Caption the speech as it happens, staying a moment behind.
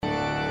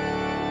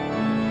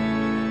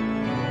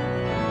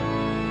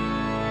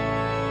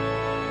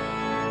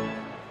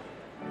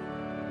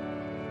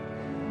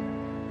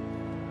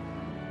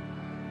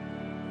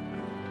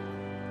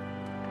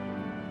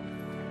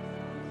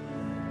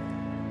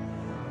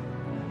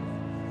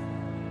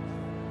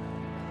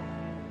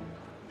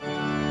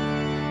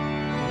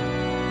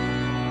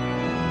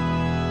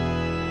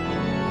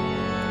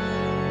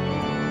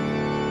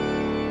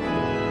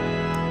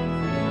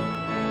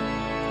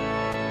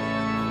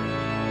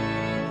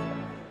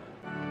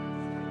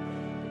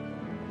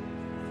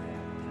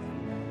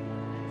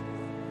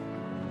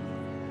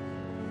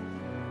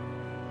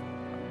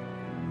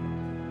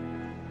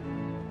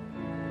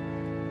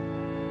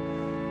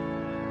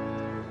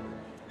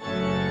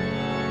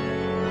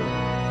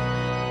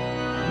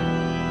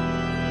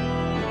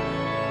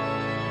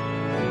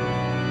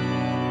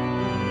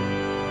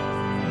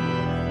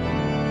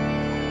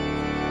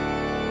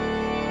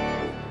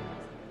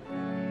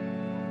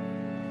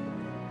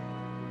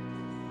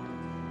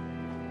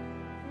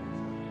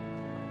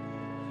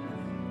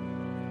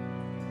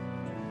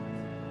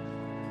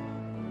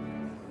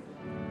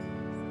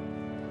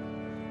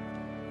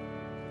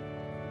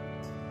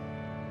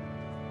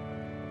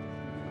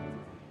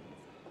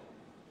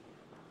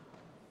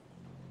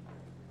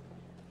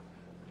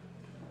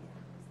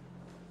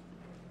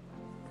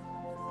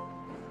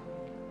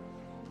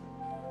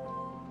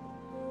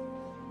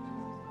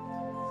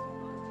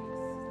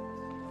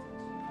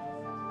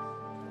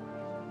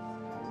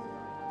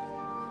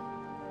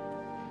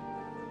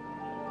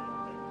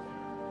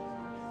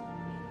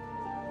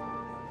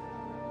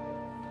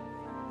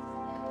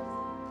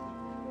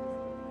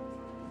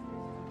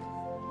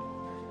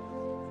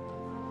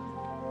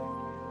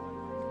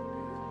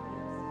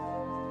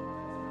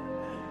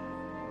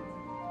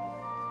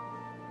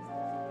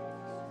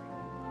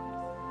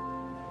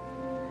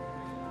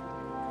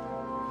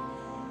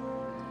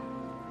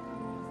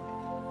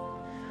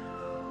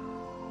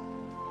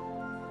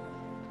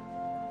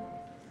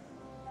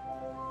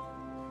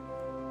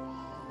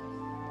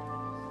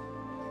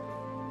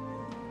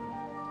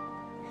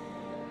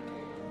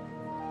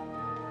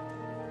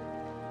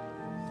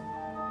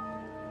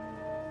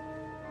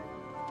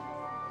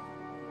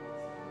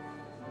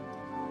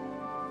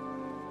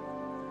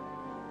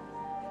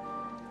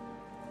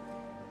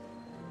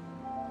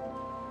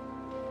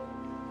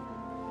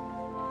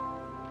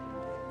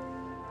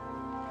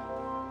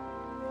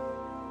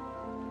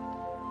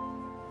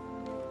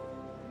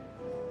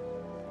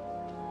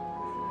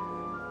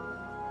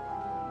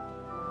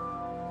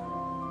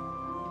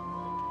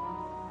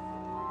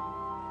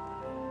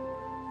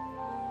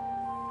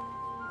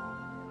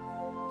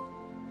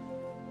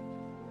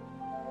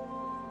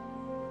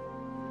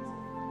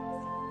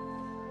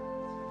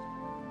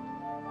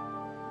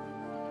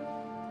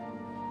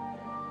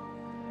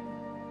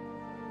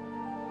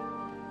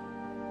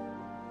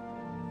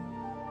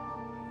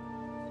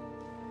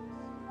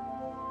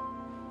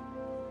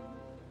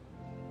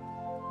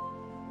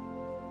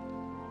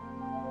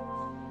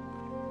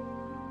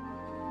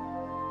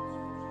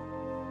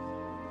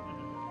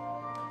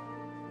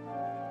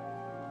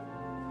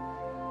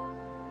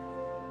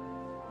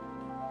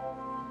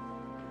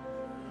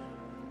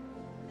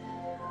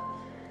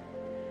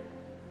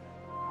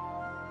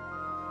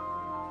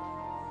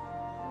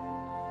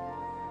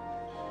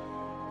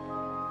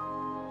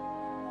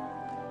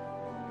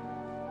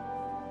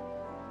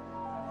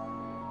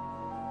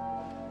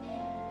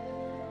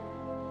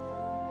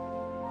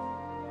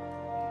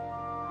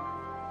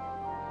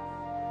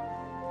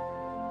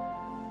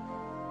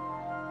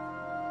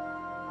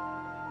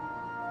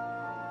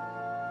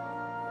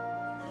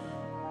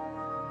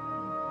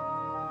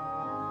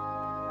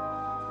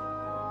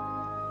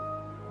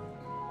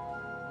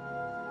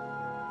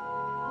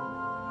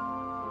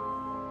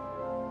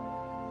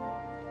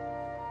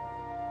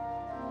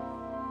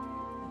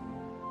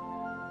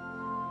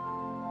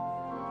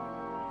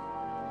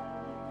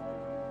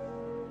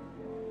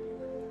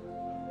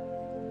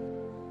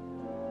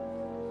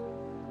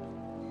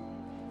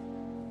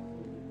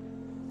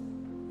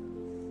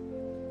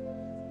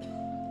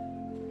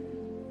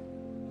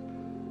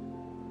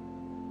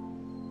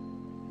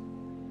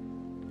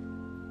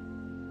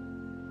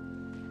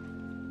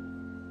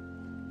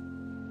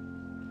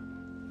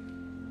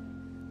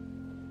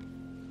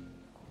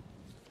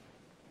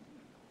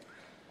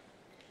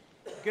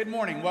Good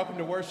morning. Welcome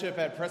to worship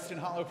at Preston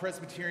Hollow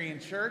Presbyterian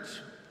Church.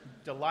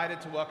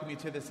 Delighted to welcome you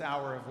to this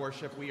hour of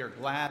worship. We are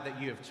glad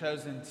that you have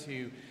chosen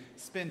to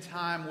spend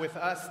time with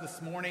us this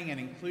morning and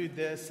include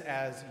this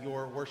as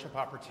your worship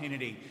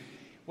opportunity.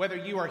 Whether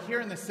you are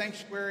here in the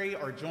sanctuary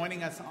or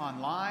joining us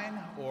online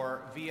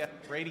or via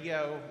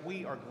radio,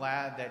 we are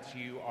glad that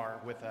you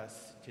are with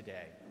us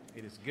today.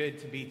 It is good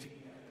to be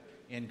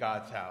in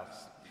God's house.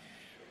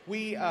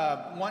 We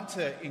want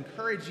to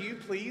encourage you,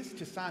 please,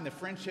 to sign the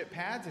friendship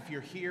pads. If you're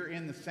here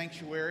in the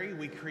sanctuary,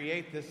 we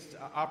create this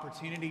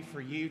opportunity for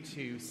you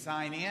to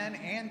sign in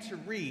and to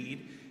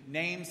read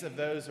names of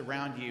those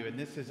around you. And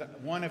this is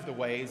one of the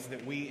ways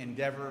that we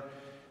endeavor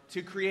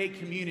to create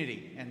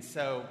community. And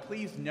so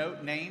please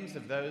note names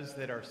of those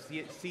that are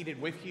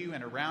seated with you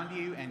and around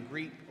you and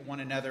greet one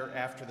another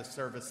after the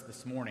service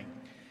this morning.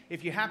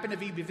 If you happen to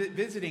be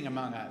visiting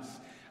among us,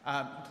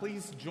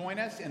 please join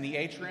us in the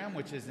atrium,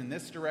 which is in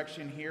this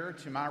direction here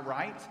to my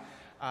right.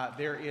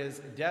 There is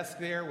a desk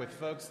there with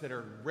folks that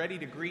are ready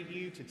to greet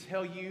you, to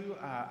tell you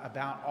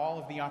about all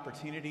of the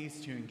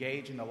opportunities to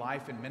engage in the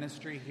life and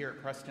ministry here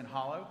at Preston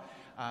Hollow.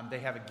 They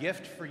have a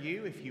gift for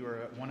you if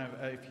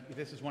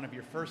this is one of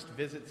your first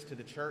visits to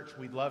the church.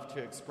 We'd love to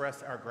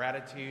express our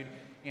gratitude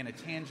in a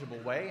tangible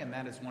way, and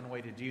that is one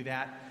way to do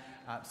that.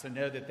 So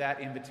know that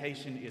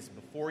invitation is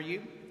before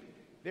you.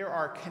 There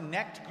are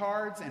connect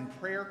cards and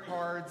prayer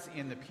cards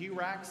in the pew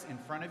racks in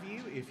front of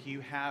you. If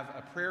you have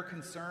a prayer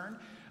concern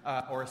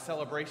or a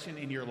celebration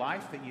in your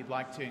life that you'd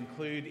like to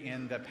include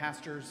in the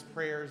pastor's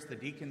prayers, the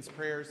deacon's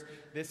prayers,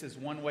 this is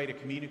one way to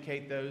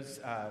communicate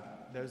those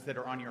that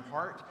are on your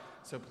heart.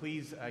 So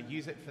please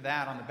use it for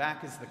that. On the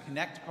back is the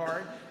connect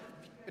card.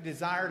 If you have a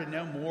desire to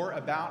know more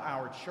about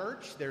our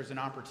church, there's an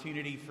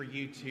opportunity for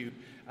you to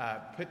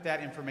put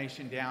that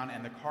information down,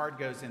 and the card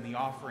goes in the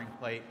offering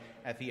plate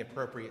at the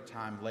appropriate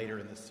time later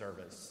in the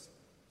service.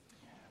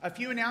 A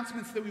few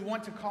announcements that we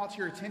want to call to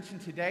your attention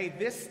today.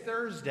 This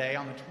Thursday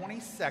on the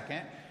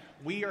 22nd,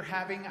 we are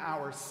having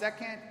our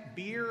second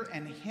Beer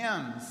and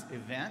Hymns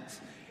event,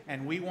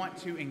 and we want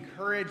to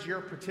encourage your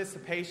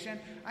participation.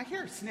 I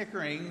hear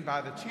snickering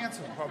by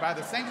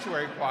the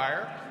sanctuary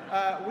choir.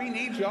 We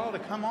need you all to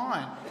come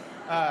on.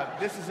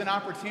 This is an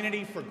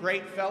opportunity for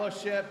great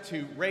fellowship,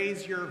 to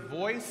raise your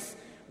voice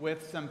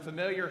with some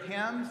familiar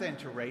hymns and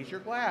to raise your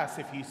glass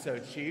if you so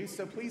choose.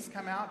 So please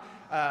come out.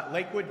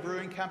 Lakewood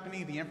Brewing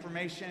Company, the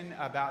information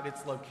about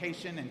its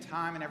location and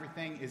time and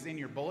everything is in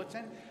your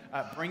bulletin.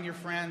 Bring your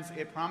friends.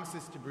 It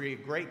promises to be a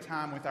great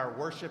time with our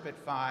Worship at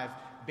 5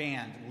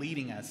 band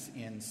leading us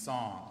in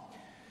song.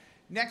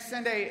 Next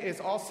Sunday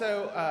is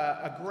also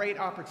a great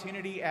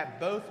opportunity at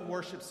both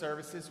worship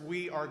services.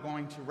 We are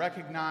going to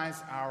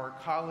recognize our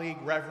colleague,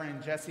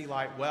 Reverend Jessie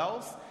Light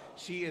Wells.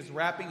 She is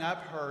wrapping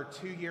up her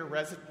 2-year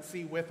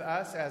residency with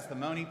us as the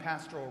Moni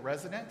Pastoral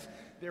Resident.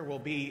 There will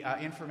be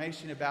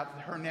information about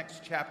her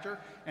next chapter,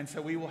 and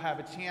so we will have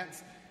a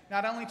chance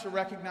not only to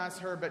recognize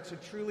her, but to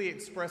truly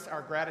express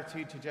our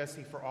gratitude to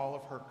Jessie for all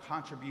of her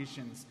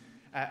contributions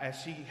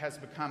as she has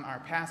become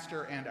our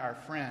pastor and our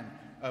friend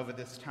over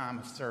this time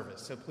of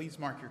service. So please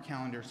mark your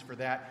calendars for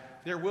that.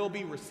 There will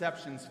be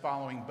receptions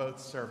following both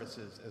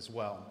services as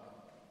well.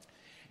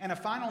 And a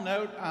final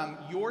note,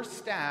 your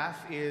staff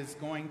is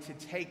going to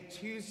take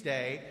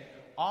Tuesday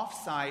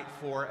off-site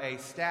for a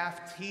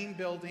staff team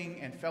building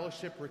and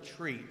fellowship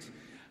retreat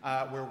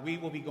where we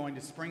will be going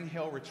to Spring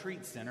Hill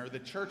Retreat Center, the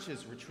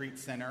church's retreat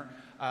center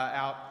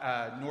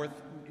out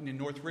in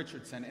North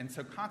Richardson. And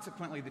so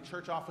consequently, the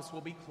church office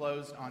will be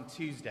closed on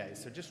Tuesday.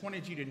 So just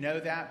wanted you to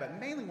know that, but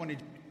mainly wanted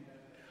you to know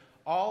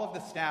all of the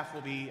staff will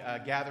be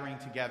gathering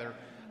together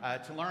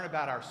to learn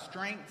about our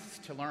strengths,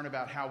 to learn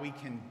about how we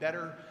can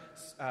better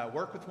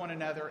work with one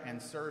another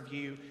and serve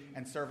you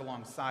and serve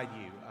alongside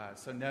you.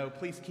 So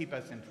please keep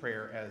us in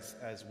prayer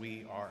as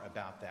we are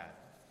about that.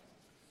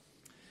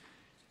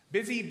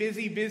 Busy,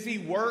 busy, busy,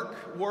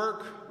 work,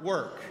 work,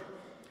 work.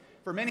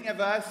 For many of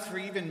us, for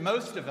even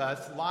most of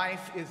us,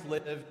 life is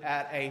lived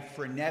at a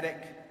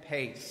frenetic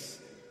pace.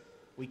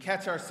 We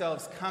catch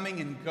ourselves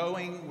coming and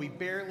going. We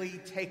barely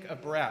take a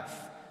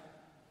breath.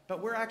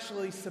 But we're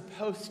actually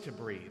supposed to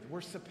breathe. We're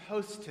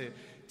supposed to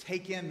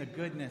take in the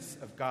goodness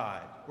of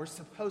God. We're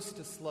supposed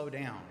to slow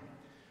down.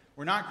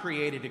 We're not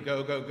created to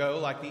go, go, go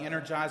like the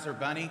Energizer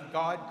Bunny.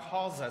 God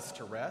calls us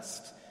to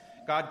rest.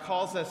 God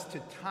calls us to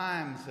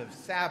times of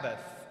Sabbath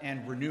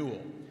and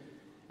renewal.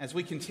 As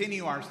we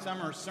continue our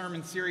summer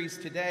sermon series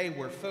today,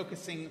 we're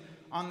focusing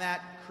on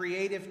that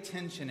creative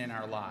tension in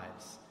our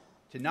lives.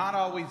 To not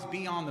always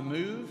be on the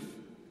move,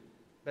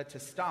 but to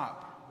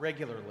stop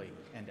regularly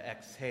and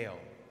exhale.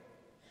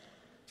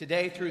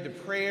 Today, through the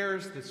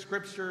prayers, the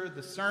scripture,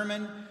 the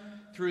sermon,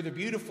 through the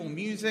beautiful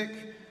music,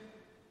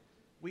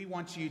 we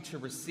want you to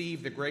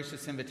receive the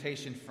gracious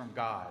invitation from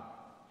God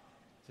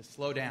to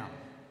slow down,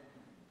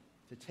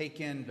 to take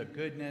in the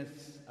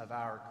goodness of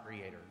our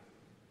Creator.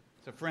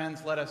 So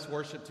friends, let us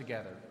worship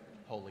together,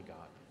 Holy God.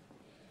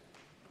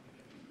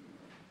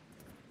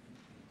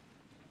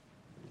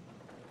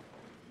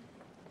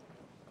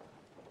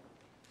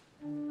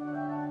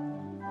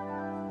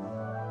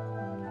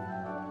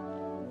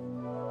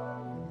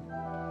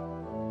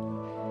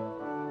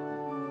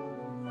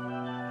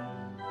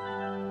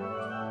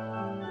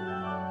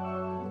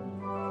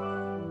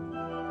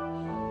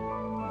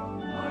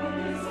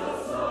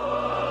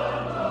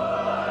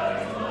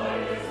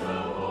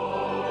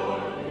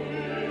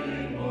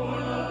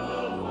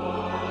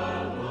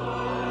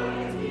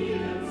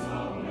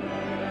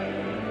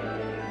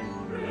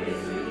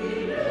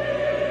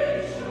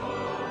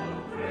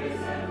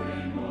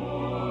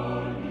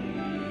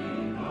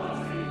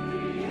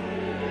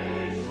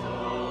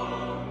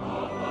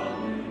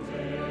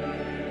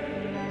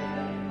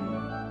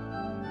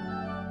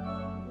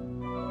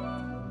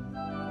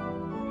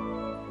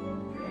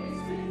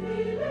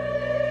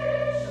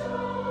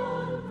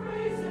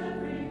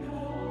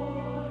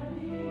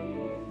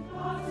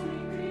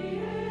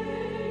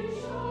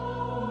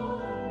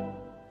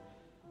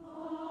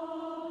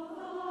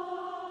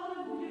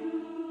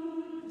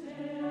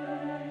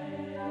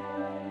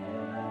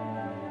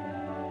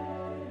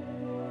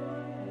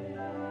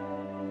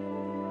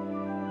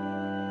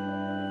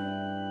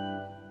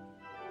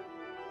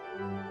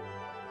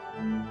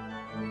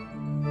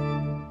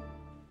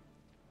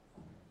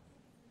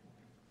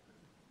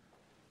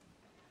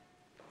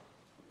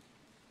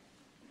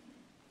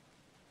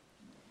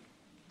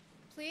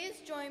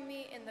 Please join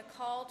me in the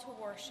call to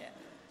worship.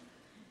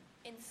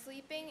 In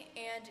sleeping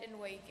and in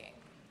waking,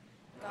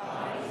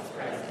 God is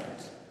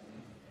present.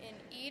 In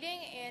eating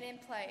and in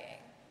playing,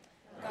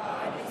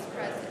 God is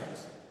present.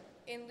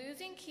 In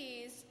losing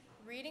keys,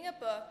 reading a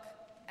book,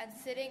 and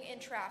sitting in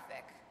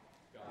traffic,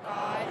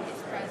 God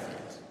is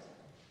present.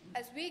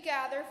 As we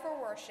gather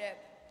for worship,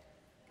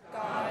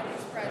 God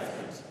is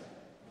present.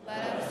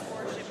 Let us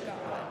worship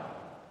God.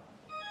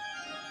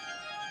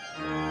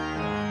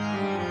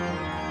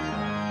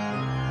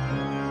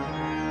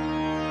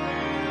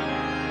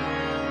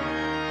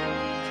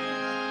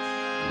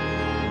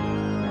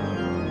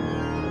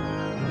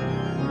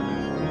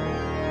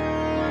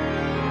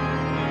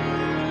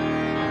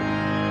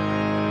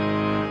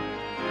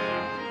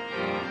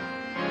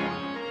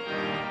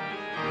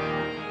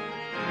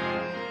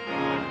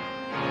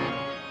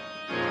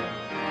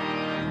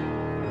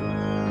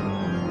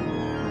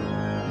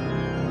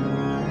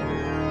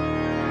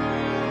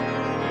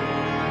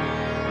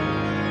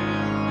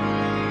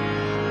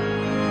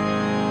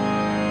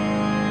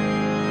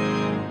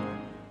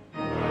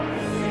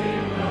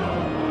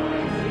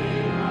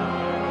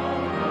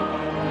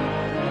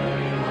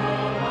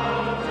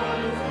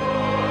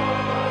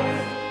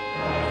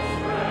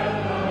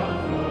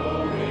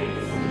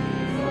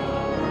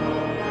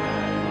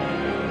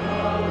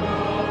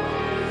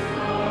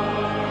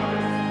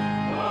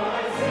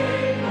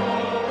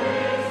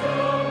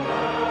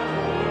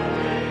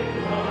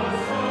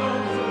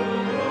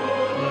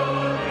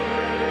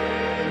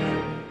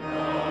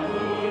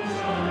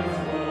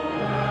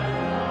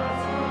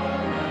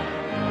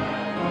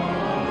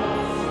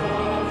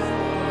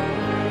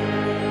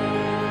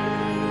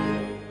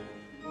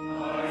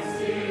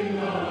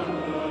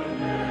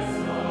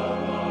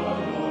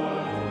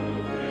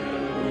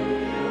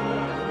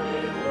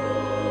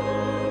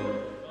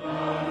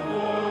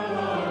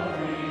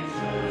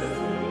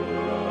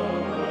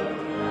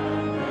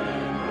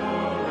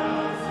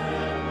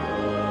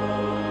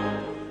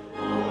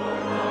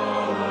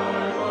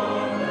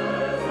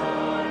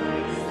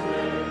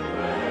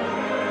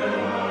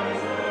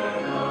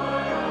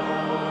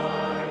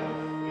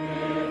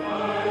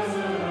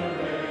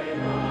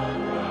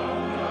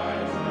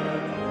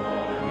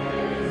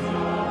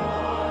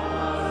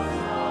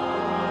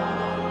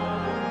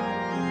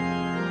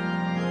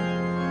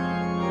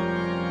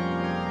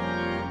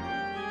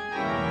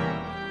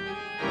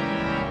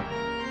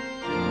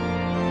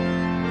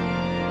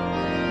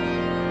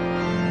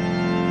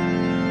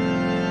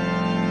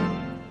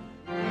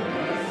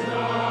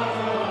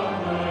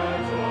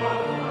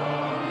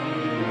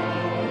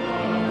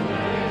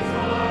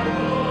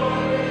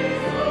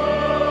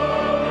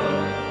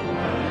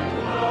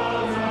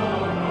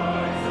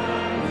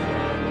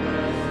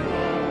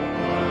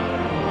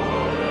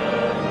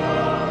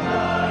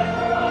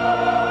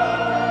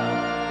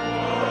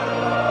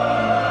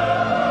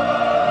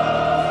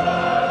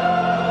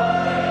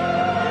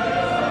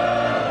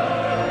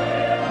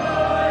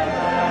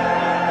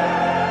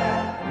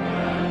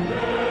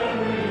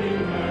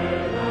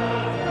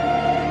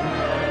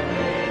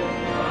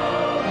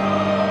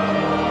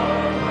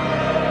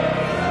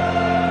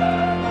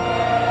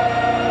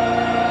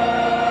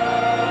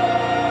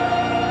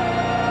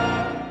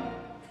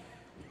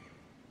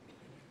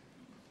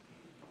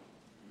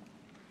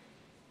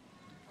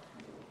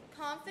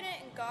 Confident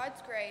in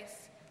God's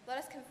grace, let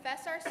us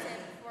confess our sin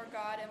before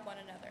God and one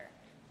another.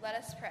 Let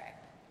us pray.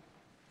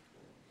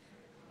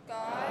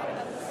 God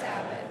of the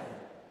Sabbath,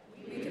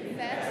 we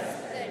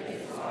confess that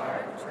it is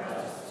hard for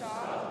us to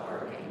stop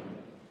working.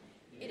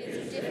 It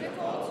is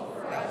difficult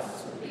for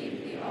us to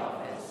leave the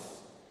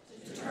office,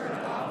 to turn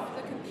off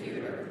the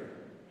computer,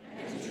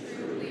 and to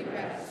truly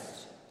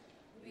rest.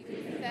 We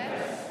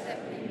confess that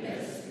we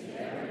miss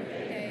the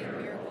everyday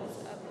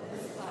miracles of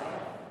this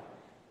life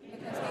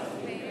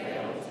because we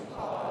fail to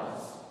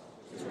pause,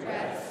 to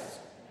rest,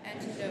 and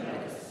to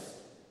notice.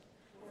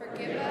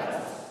 Forgive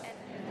us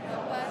and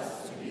help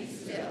us to be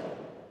still.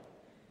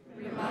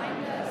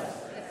 Remind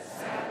us that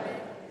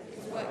Sabbath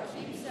is what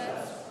keeps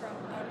us from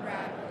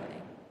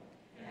unraveling,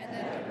 and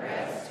that the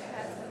rest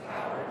has the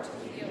power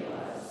to heal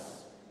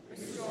us,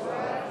 restore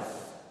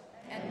us,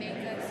 and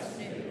make us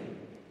new.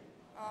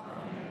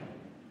 Amen.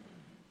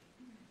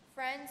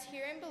 Friends,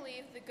 hear and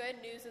believe the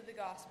good news of the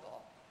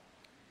gospel.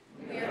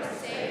 We are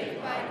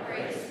saved by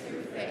grace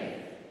through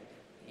faith.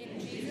 In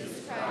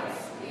Jesus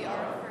Christ we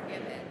are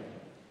forgiven.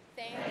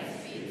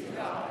 Thanks be to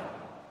God.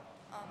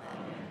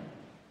 Amen.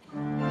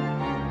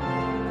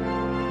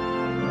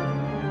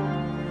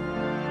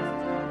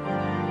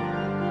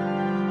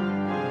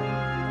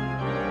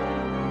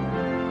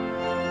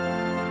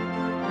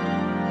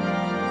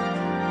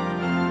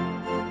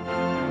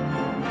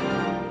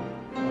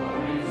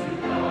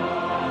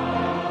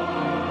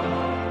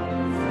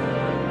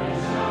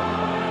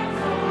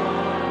 Shines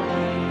on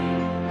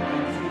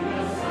me.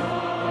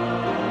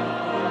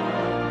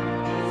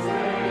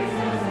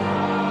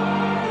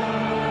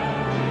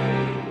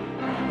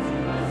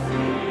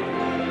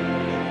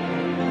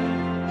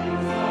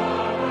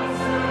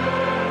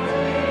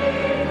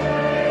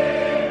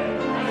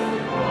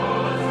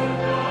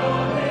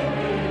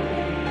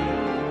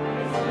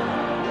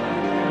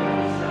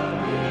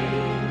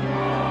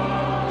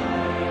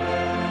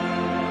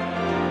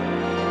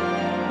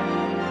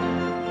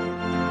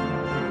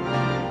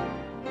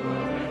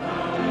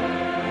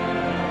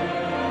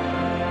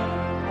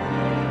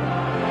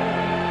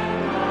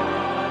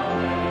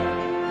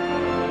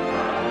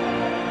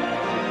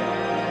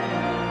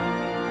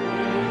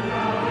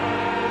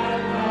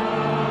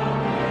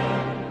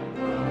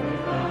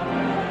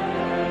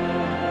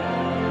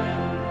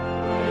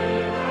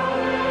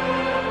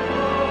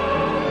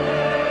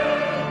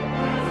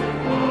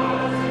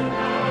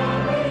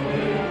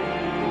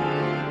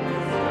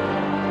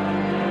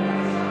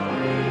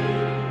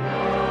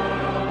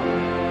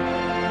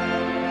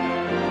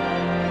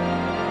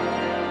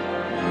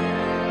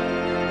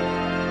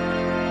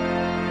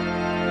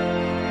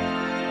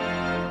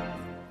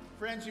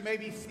 friends, you may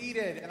be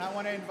seated, and I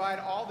want to invite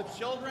all the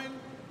children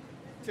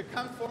to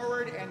come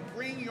forward and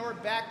bring your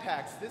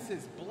backpacks. This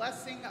is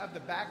Blessing of the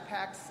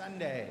Backpack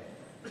Sunday.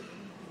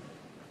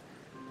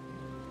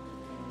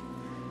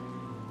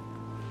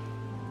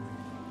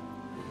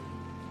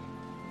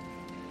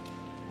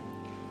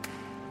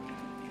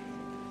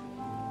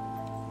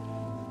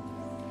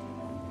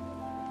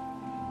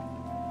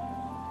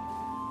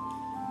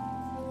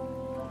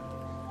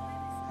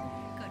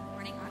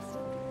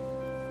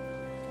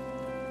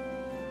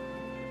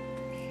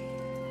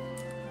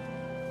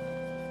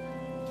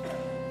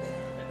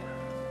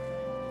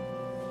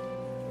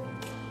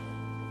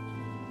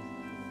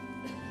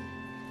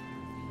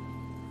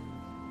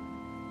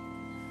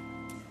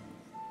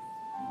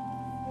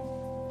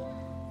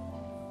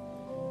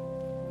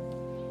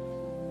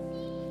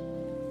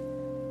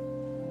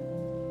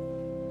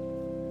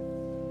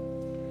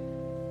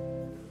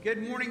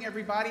 Good morning,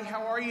 everybody.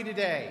 How are you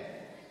today?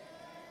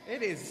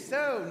 It is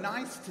so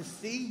nice to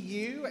see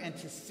you and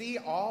to see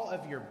all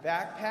of your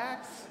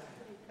backpacks.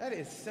 That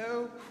is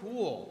so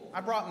cool. I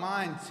brought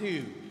mine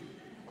too,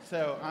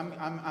 so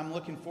I'm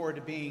looking forward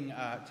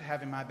to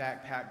having my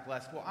backpack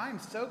blessed. Well, I'm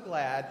so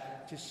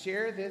glad to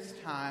share this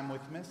time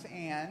with Miss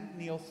Ann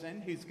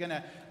Nielsen, who's going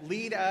to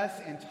lead us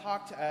and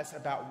talk to us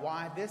about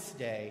why this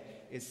day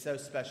is so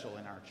special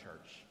in our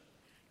church.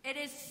 It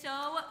is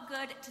so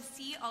good to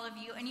see all of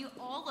you, and you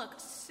all look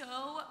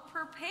so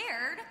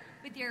prepared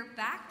with your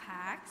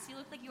backpacks. You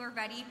look like you are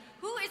ready.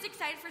 Who is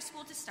excited for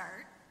school to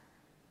start?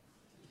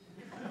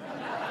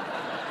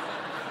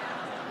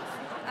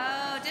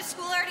 Oh, did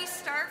school already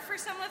start for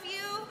some of you?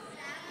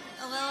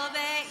 A little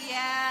bit?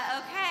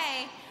 Yeah,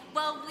 okay.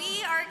 Well,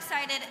 we are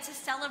excited to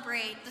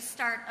celebrate the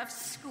start of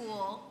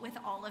school with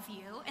all of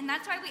you, and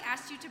that's why we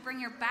asked you to bring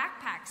your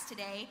backpacks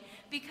today,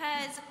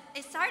 because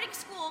starting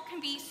school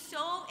can be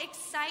so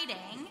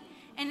exciting,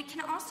 and it can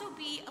also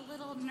be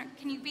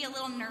can you be a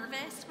little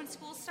nervous when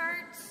school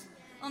starts?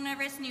 A little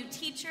nervous, new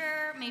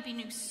teacher, maybe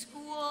new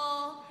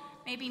school,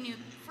 maybe new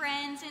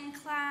friends in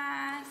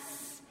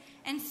class.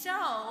 And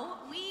so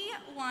we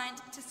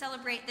want to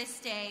celebrate this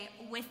day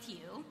with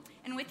you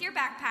and with your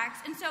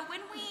backpacks. And so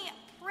when we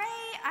pray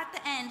at the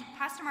end,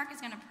 Pastor Mark is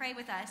going to pray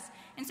with us.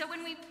 And so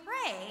when we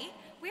pray,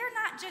 we are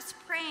not just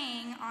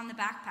praying on the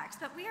backpacks,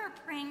 but we are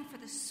praying for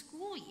the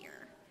school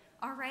year,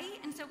 all right?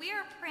 And so we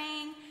are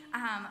praying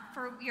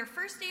for your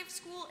first day of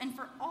school and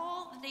for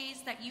all the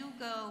days that you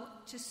go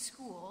to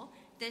school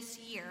this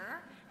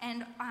year.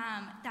 And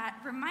that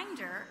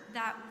reminder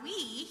that we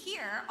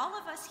here, all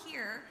of us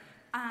here,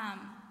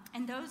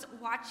 and those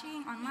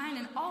watching online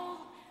and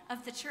all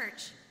of the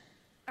church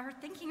are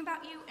thinking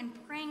about you and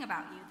praying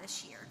about you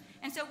this year.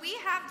 And so we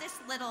have this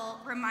little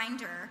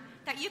reminder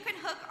that you can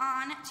hook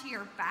on to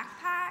your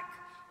backpack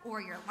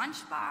or your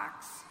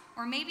lunchbox,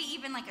 or maybe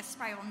even like a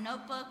spiral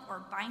notebook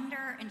or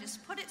binder, and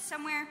just put it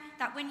somewhere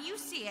that when you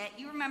see it,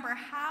 you remember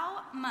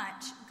how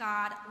much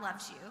God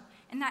loves you,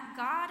 and that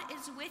God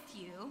is with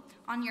you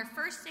on your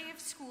first day of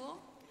school.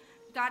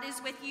 God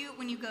is with you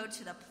when you go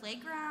to the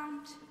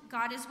playground.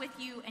 God is with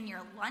you in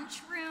your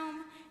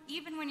lunchroom.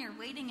 Even when you're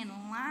waiting in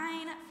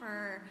line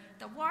for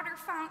the water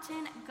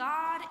fountain,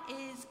 God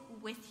is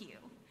with you.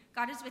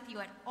 God is with you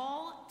at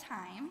all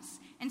times.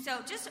 And so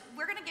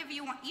we're going to give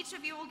you one, each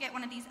of you will get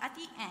one of these at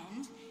the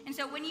end. And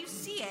so when you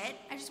see it,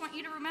 I just want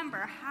you to remember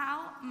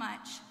how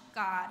much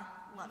God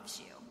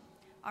loves you.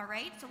 All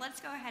right? So let's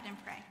go ahead and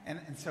pray.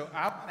 And so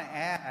I want to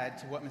add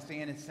to what Miss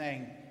Ann is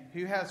saying,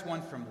 who has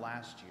one from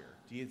last year?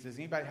 Does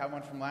anybody have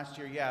one from last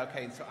year? Yeah,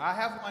 okay. So I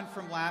have one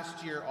from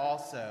last year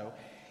also.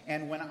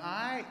 And when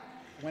I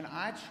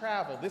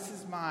travel, this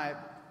is my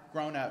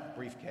grown-up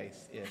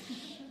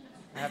briefcase-ish.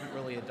 I haven't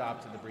really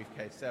adopted the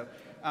briefcase.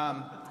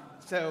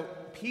 So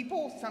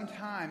people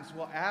sometimes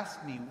will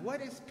ask me,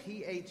 what is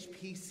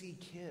PHPC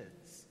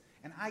Kids?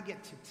 And I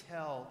get to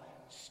tell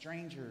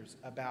strangers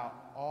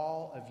about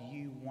all of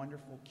you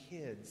wonderful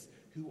kids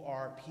who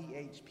are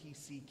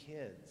PHPC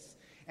Kids.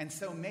 And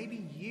so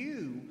maybe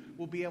you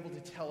will be able to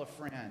tell a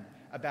friend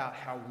about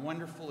how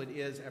wonderful it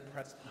is at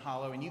Preston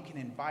Hollow, and you can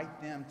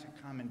invite them to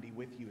come and be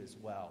with you as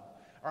well.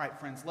 All right,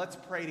 friends, let's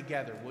pray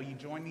together. Will you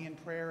join me in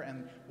prayer,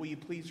 and will you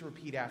please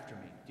repeat after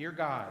me? Dear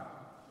God.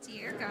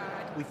 Dear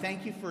God. We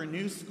thank you for a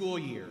new school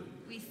year.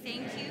 We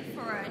thank you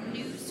for a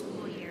new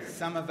school year.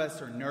 Some of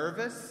us are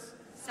nervous.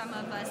 Some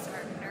of us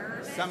are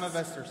nervous. Some of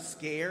us are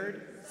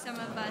scared. Some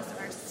of us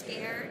are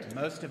scared.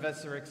 Most of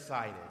us are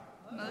excited.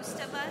 Most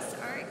of us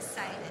are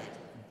excited.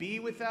 Be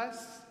with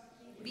us.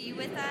 Be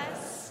with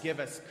us.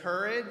 Give us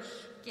courage.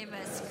 Give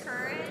us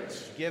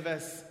courage. Give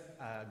us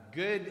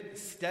good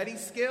study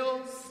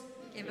skills.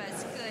 Give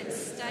us good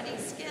study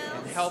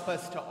skills. And help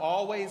us to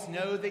always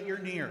know that you're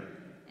near.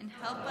 And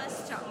help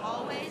us to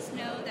always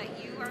know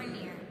that you are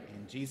near.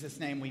 In Jesus'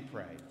 name we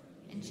pray.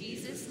 In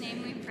Jesus'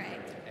 name we pray.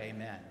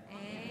 Amen.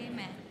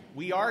 Amen.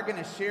 We are going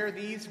to share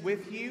these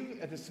with you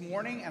this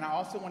morning, and I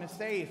also want to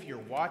say if you're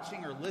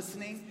watching or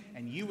listening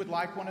and you would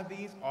like one of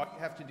these, all you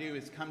have to do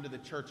is come to the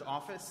church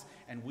office,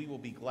 and we will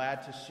be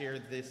glad to share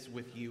this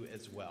with you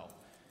as well.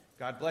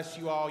 God bless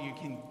you all. You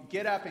can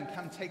get up and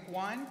come take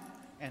one.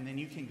 and then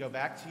you can go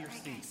back to your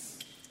seats.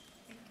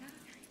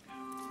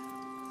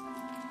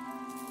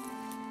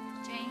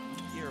 Jane?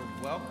 You're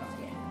welcome.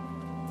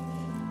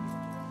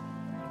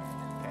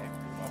 Okay,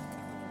 you're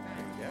welcome.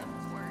 There you go.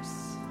 Worse.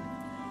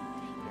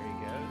 There you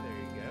go. There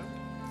you go.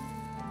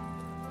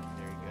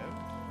 There you go.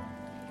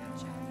 Good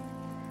job.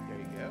 There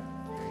you go.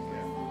 There you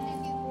go.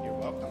 You're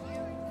welcome.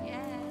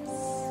 Yes.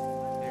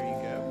 There you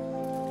go.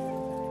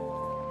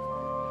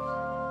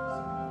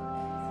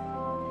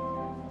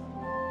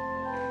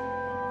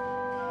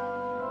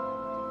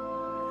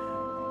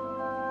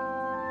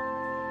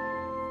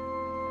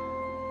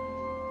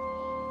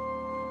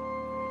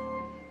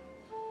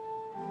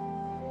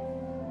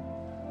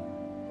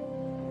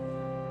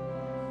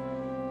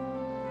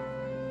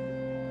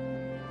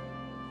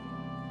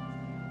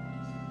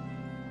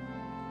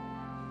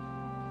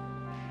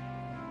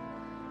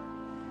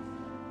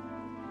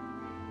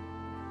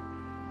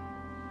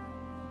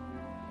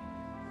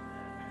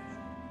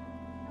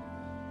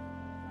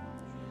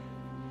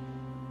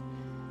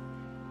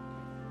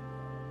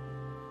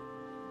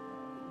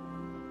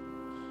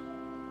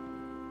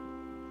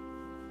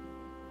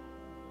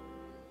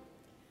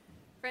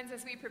 Friends,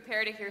 as we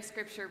prepare to hear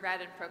Scripture read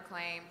and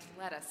proclaimed,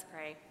 let us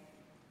pray.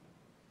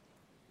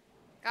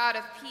 God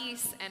of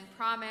peace and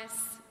promise,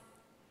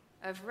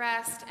 of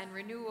rest and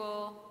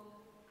renewal,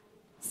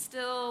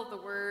 still the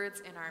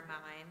words in our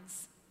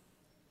minds.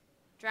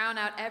 Drown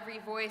out every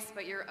voice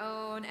but your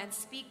own and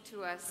speak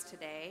to us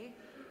today,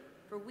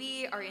 for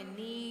we are in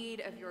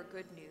need of your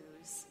good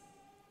news.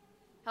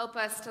 Help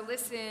us to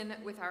listen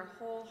with our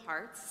whole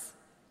hearts.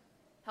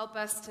 Help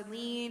us to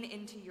lean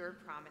into your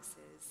promises.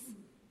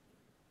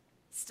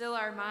 Still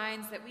our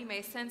minds that we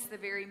may sense the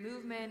very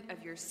movement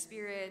of your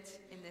Spirit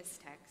in this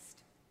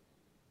text.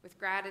 With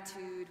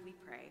gratitude we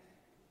pray.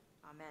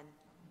 Amen.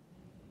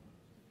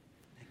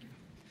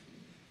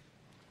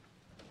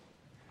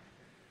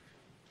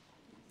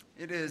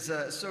 It is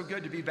so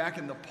good to be back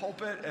in the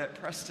pulpit at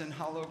Preston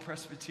Hollow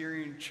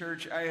Presbyterian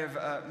Church. I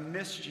have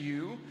missed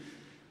you.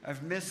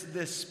 I've missed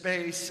this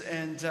space,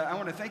 and I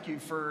want to thank you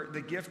for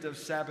the gift of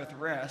Sabbath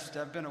rest.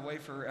 I've been away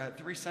for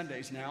 3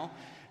 Sundays now,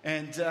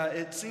 and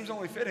it seems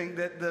only fitting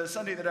that the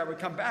Sunday that I would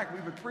come back, we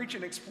would preach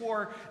and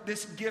explore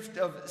this gift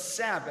of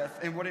Sabbath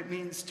and what it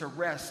means to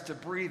rest, to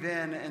breathe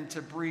in and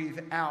to breathe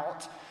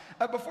out.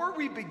 Before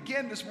we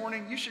begin this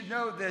morning, you should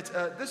know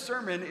that this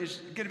sermon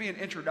is going to be an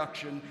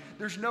introduction.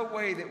 There's no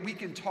way that we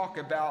can talk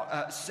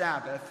about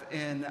Sabbath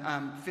in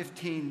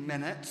 15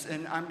 minutes,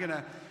 and I'm going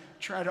to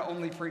try to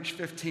only preach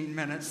 15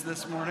 minutes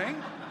this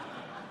morning.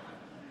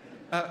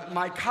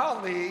 My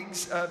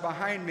colleagues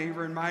behind me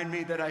remind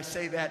me that I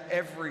say that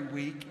every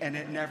week, and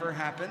it never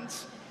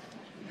happens.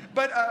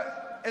 But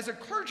as a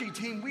clergy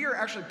team, we are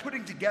actually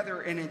putting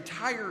together an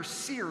entire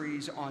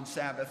series on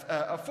Sabbath,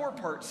 a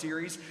 4-part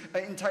series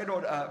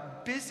entitled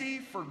Busy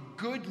for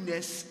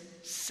Goodness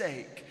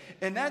Sake.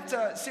 And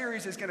that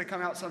series is going to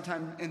come out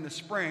sometime in the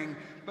spring,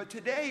 but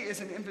today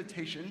is an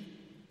invitation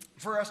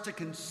for us to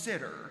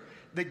consider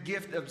the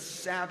gift of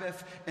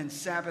Sabbath and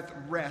Sabbath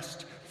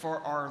rest for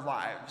our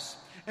lives.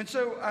 And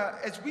so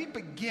as we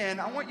begin,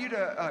 I want you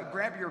to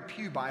grab your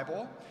pew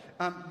Bible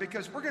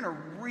because we're going to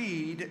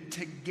read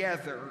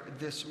together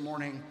this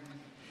morning.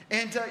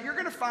 And you're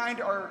going to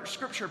find our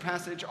scripture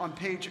passage on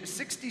page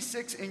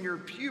 66 in your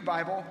pew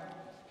Bible.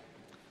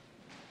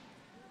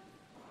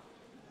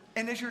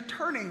 And as you're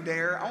turning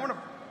there, I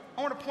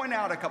want to point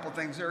out a couple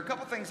things. There are a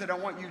couple things that I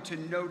want you to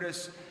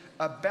notice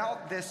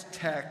about this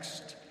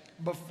text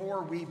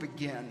before we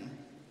begin.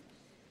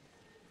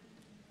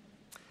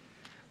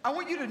 I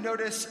want you to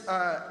notice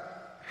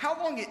how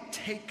long it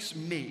takes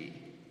me,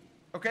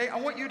 okay? I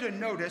want you to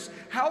notice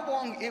how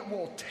long it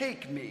will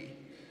take me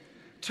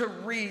to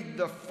read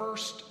the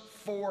first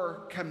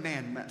 4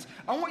 commandments.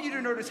 I want you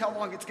to notice how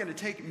long it's going to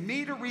take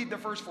me to read the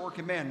first 4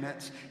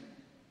 commandments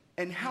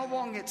and how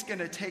long it's going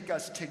to take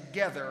us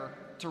together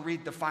to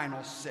read the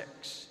final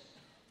 6.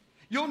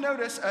 You'll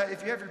notice,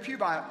 if you have your pew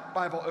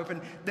Bible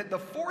open, that the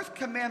 4th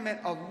commandment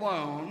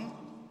alone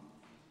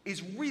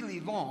is really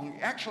long.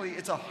 Actually,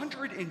 it's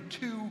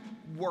 102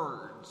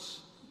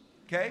 words,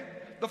 okay?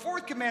 The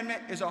 4th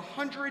commandment is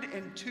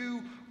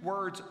 102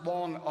 words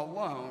long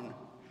alone.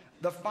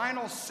 The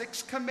final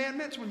 6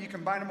 commandments, when you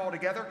combine them all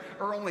together,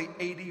 are only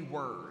 80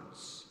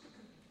 words.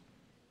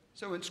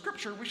 So in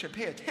Scripture, we should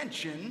pay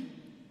attention.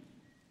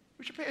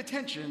 We should pay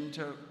attention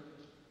to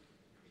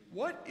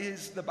what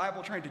is the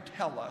Bible trying to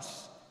tell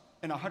us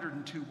in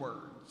 102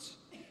 words.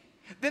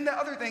 Then the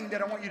other thing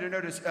that I want you to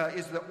notice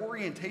is the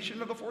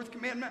orientation of the 4th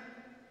commandment.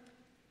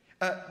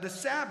 The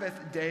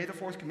Sabbath day, the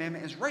 4th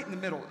commandment, is right in the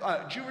middle.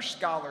 Jewish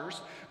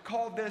scholars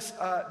call this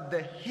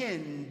the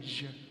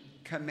hinge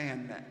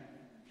commandment.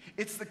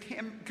 It's the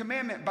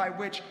commandment by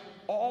which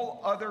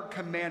all other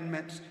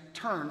commandments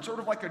turn, sort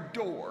of like a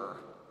door.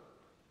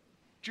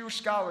 Jewish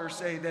scholars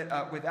say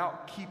that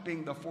without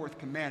keeping the 4th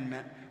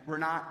commandment, we're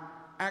not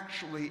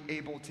actually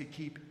able to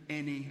keep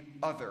any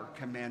other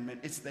commandment.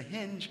 It's the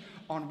hinge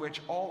on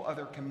which all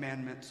other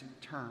commandments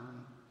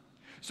turn.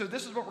 So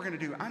this is what we're going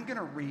to do. I'm going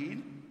to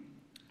read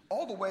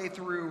all the way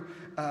through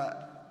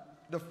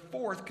the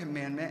fourth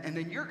commandment, and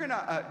then you're going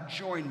to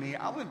join me.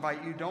 I'll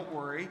invite you, don't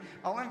worry.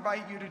 I'll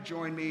invite you to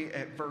join me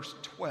at verse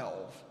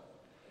 12.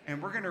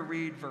 And we're going to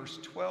read verse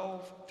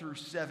 12 through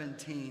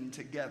 17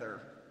 together.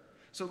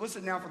 So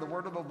listen now for the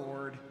word of the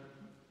Lord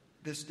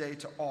this day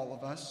to all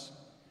of us.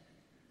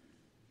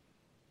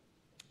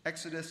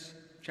 Exodus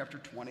chapter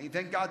 20.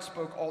 Then God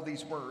spoke all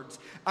these words.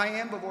 I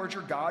am the Lord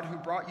your God who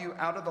brought you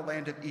out of the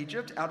land of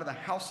Egypt, out of the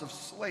house of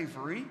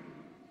slavery.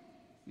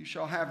 You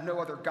shall have no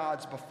other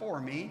gods before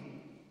me.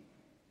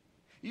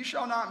 You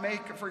shall not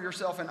make for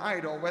yourself an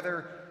idol,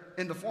 whether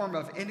in the form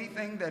of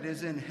anything that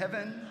is in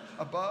heaven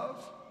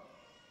above,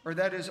 or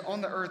that is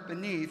on the earth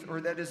beneath,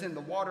 or that is in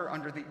the water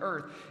under the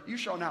earth. You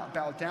shall not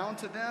bow down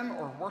to them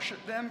or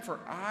worship them, for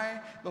I,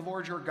 the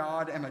Lord your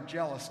God, am a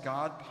jealous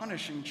God,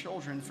 punishing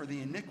children for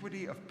the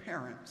iniquity of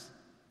parents.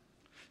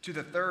 To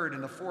the third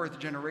and the fourth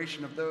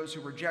generation of those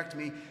who reject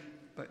me,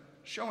 but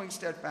showing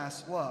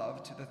steadfast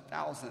love to the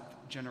 1,000th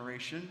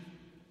generation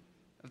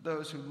of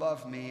those who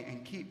love me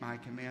and keep my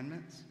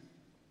commandments.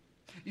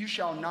 You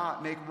shall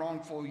not make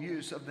wrongful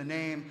use of the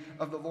name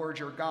of the Lord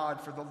your God,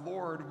 for the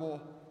Lord will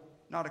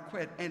not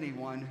acquit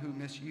anyone who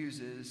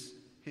misuses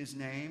his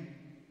name.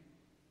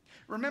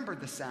 Remember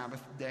the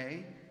Sabbath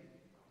day.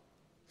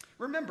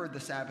 Remember the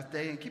Sabbath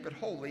day and keep it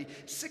holy.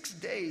 6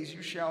 days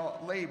you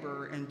shall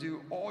labor and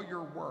do all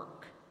your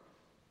work.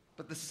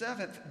 But the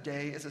seventh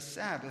day is a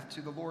Sabbath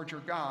to the Lord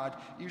your God.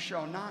 You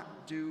shall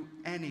not do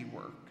any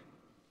work.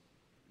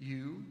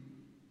 You,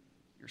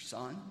 your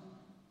son,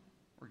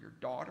 or your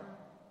daughter,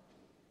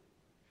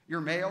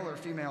 your male or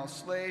female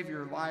slave,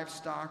 your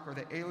livestock, or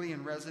the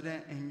alien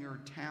resident in your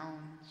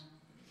towns.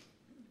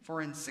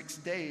 For in 6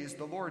 days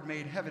the Lord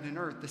made heaven and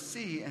earth, the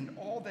sea, and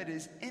all that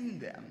is in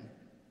them,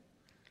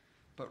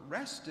 but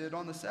rested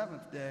on the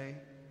seventh day.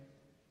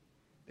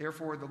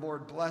 Therefore the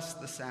Lord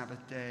blessed the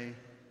Sabbath day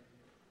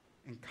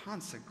and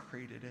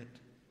consecrated it.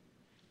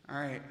 All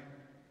right,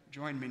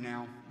 join me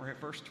now. We're at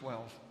verse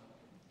 12.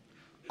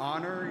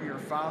 Honor your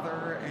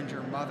father and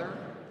your mother,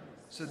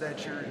 so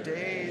that your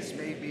days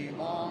may be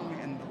long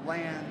in the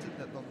land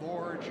that the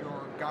Lord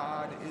your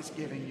God is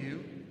giving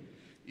you.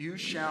 You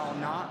shall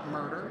not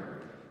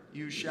murder.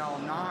 You shall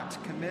not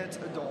commit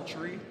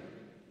adultery.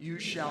 You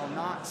shall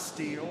not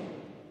steal.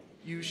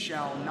 You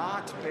shall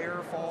not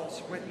bear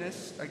false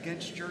witness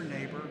against your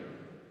neighbor.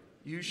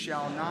 You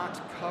shall not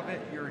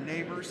covet your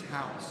neighbor's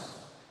house.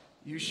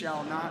 You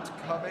shall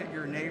not covet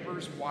your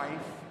neighbor's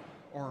wife,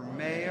 or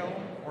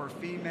male or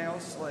female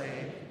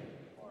slave,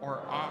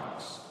 or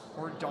ox,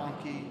 or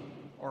donkey,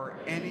 or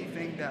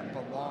anything that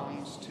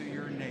belongs to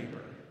your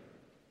neighbor.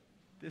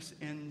 This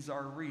ends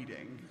our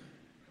reading,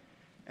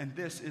 and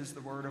this is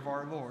the word of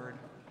our Lord.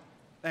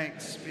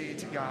 Thanks be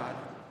to God.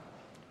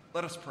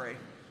 Let us pray.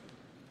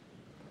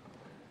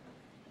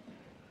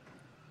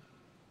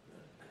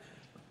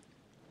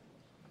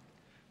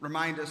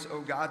 Remind us,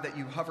 O God, that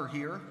you hover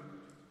here.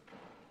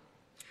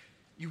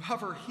 You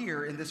hover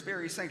here in this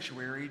very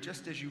sanctuary,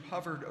 just as you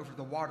hovered over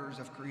the waters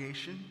of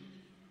creation.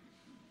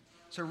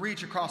 So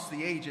reach across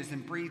the ages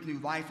and breathe new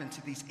life into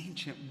these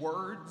ancient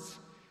words.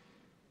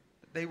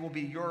 They will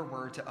be your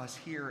word to us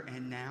here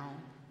and now.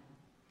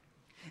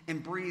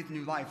 And breathe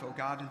new life, O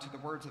God, into the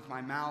words of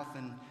my mouth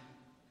and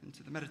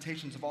into the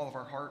meditations of all of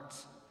our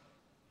hearts,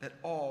 that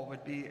all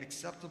would be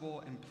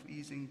acceptable and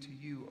pleasing to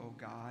you, O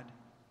God.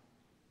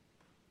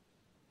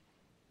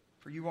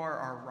 For you are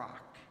our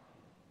rock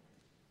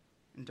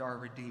and our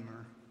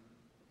Redeemer.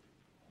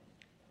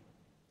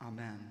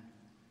 Amen.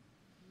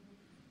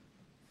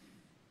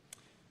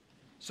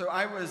 So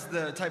I was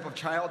the type of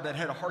child that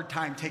had a hard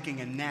time taking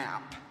a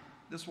nap.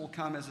 This will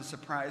come as a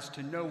surprise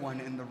to no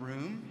one in the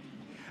room.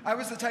 I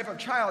was the type of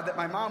child that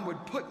my mom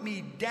would put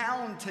me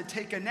down to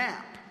take a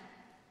nap.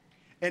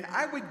 And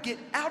I would get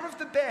out of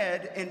the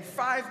bed in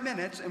 5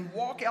 minutes and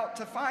walk out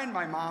to find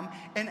my mom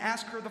and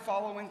ask her the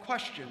following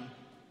question.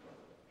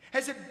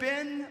 Has it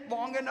been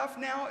long enough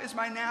now? Is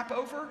my nap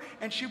over?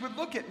 And she would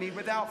look at me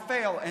without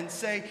fail and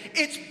say,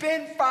 it's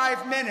been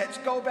 5 minutes,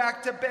 go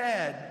back to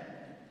bed.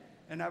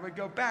 And I would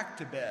go back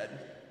to bed.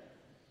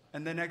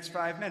 And the next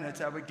 5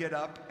 minutes, I would get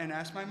up and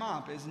ask my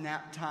mom, is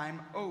nap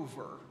time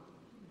over?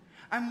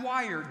 I'm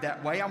wired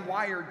that way. I'm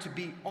wired to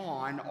be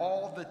on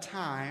all the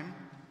time.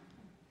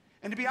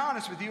 And to be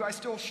honest with you, I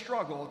still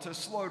struggle to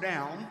slow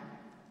down.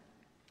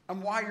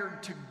 I'm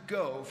wired to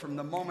go from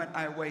the moment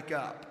I wake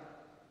up.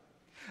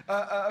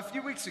 A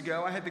few weeks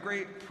ago, I had the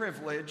great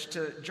privilege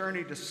to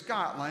journey to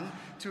Scotland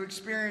to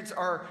experience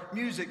our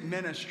music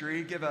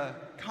ministry give a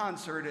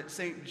concert at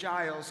St.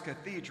 Giles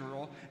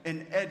Cathedral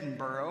in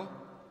Edinburgh,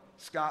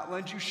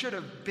 Scotland. You should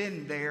have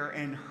been there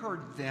and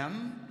heard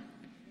them.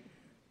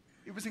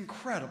 It was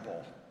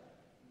incredible.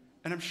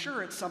 And I'm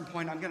sure at some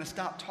point I'm going to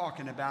stop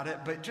talking about it,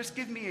 but just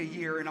give me a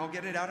year and I'll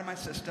get it out of my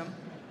system.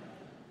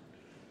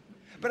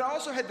 But I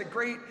also had the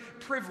great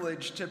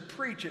privilege to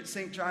preach at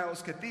St.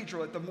 Giles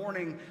Cathedral at the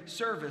morning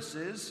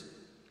services.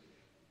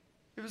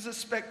 It was a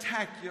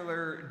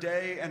spectacular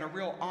day and a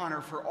real honor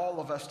for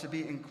all of us to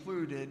be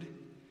included.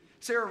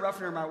 Sarah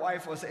Ruffner, my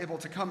wife, was able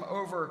to come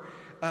over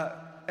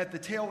at the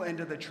tail end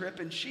of the trip,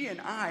 and she and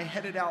I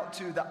headed out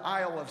to the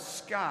Isle of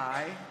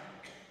Skye,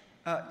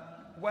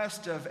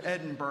 west of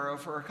Edinburgh,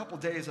 for a couple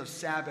days of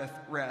Sabbath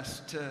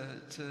rest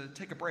to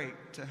take a break,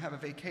 to have a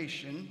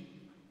vacation.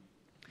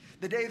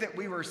 The day that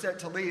we were set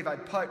to leave, I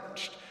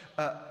punched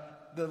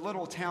the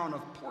little town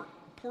of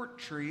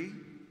Portree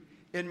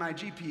in my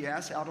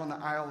GPS out on the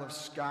Isle of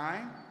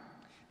Skye,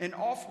 and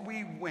off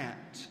we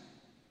went.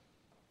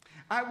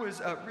 I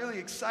was really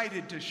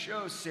excited to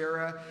show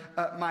Sarah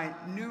my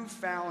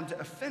newfound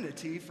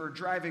affinity for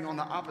driving on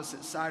the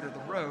opposite side of the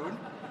road.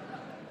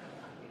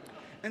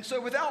 And so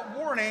without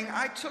warning,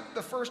 I took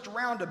the first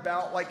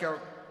roundabout like a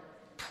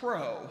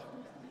pro,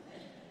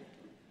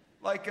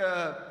 like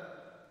a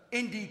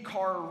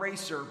IndyCar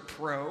racer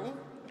pro.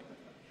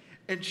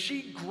 And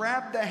she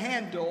grabbed the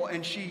handle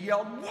and she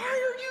yelled, "Why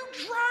are you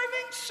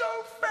driving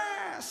so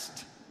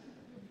fast?"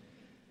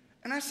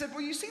 And I said, "Well,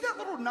 you see that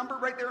little number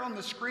right there on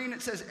the screen?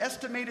 It says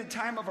estimated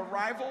time of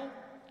arrival.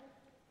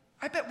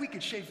 I bet we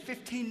could shave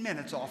 15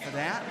 minutes off of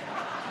that."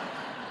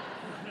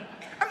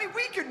 I mean,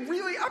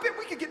 I bet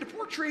we could get to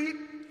Portree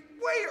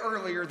way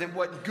earlier than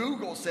what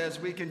Google says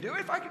we can do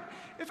if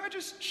I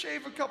just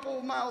shave a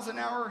couple miles an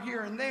hour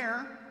here and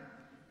there.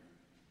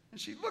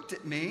 And she looked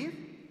at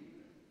me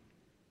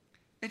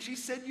and she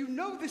said, "You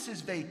know this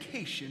is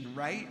vacation,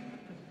 right?"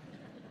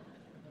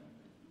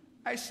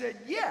 I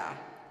said, "Yeah."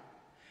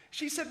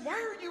 She said, "Why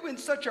are you in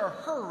such a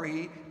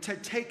hurry to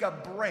take a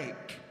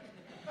break?"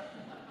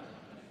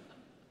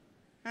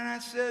 And I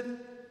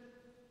said,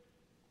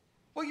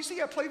 "Well, you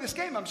see, I play this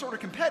game. I'm sort of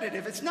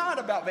competitive. It's not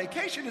about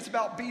vacation. It's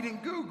about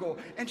beating Google."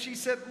 And she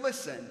said,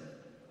 "Listen,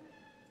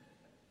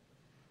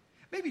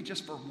 maybe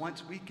just for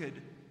once we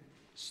could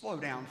slow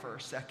down for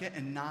a second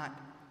and not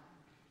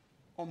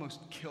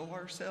almost kill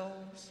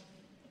ourselves."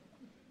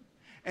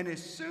 And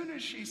as soon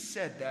as she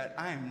said that,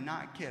 I am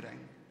not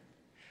kidding,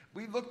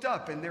 we looked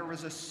up and there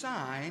was a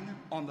sign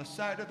on the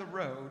side of the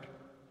road.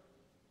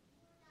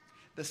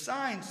 The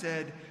sign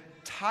said,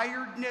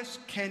 "Tiredness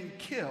can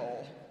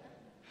kill.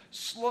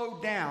 Slow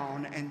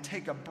down and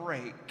take a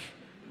break."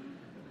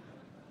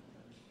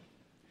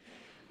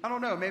 I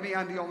don't know, maybe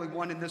I'm the only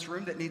one in this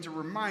room that needs a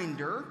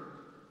reminder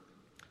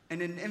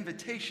and an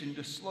invitation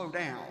to slow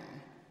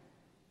down.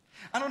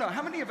 I don't know,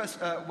 how many of us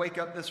wake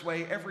up this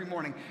way every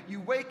morning?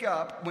 You wake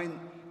up when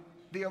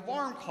the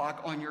alarm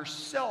clock on your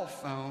cell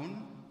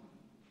phone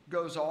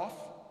goes off.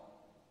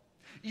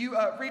 You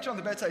reach on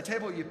the bedside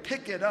table, you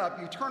pick it up,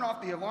 you turn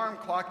off the alarm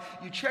clock,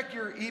 you check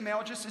your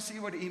email just to see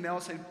what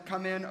emails have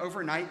come in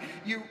overnight.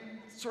 You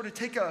sort of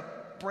take a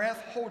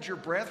breath, hold your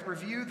breath,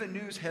 review the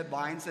news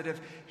headlines that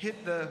have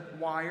hit the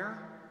wire.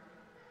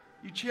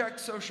 You check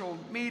social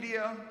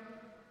media,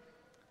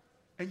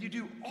 and you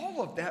do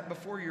all of that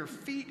before your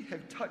feet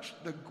have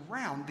touched the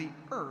ground, the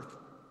earth,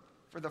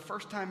 for the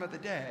first time of the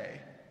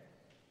day.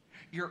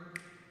 You're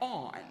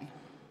on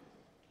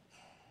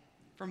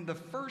from the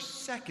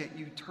first second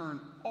you turn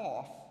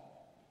off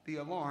the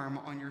alarm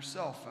on your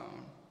cell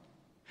phone.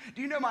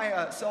 Do you know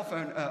my cell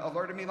phone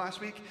alerted me last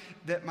week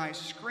that my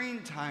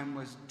screen time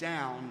was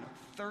down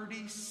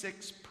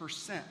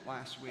 36%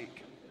 last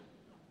week?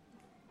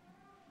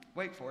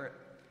 Wait for it.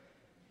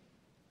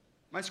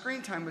 My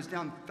screen time was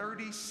down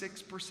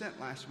 36%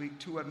 last week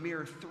to a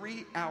mere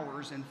 3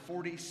 hours and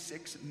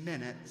 46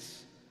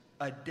 minutes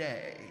a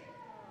day.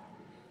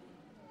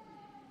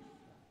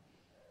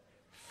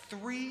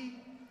 3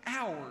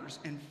 hours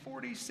and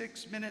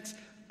 46 minutes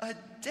a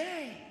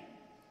day.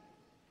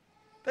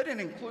 That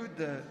didn't include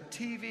the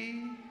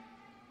TV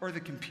or the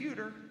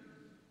computer.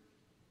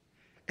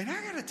 And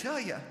I gotta tell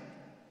you,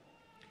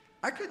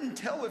 I couldn't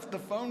tell if the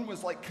phone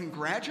was like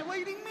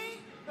congratulating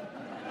me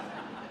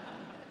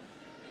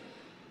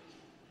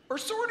or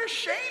sort of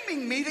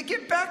shaming me to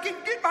get back and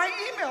get my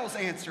emails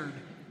answered.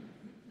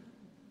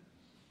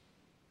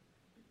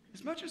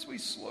 As much as we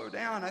slow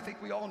down, I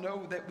think we all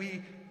know that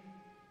we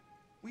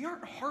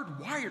aren't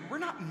hardwired. We're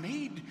not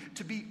made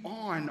to be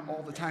on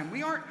all the time.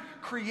 We aren't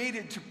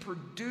created to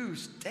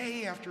produce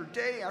day after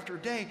day after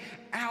day,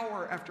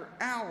 hour after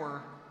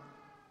hour.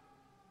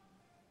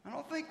 I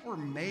don't think we're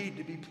made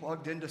to be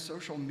plugged into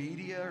social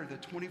media or the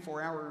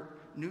 24-hour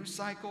news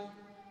cycle.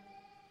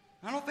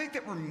 I don't think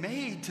that we're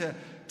made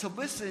to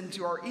listen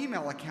to our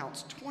email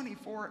accounts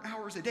 24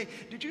 hours a day.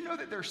 Did you know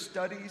that there's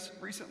studies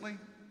recently?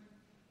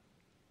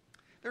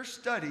 There's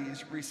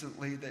studies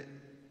recently that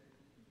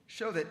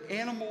show that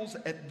animals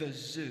at the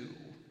zoo,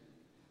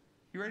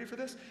 you ready for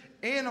this?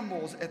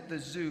 Animals at the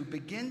zoo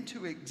begin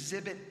to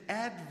exhibit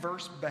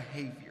adverse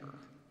behavior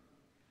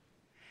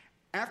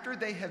after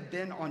they have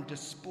been on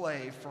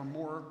display for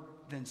more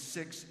than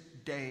 6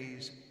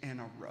 days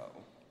in a row.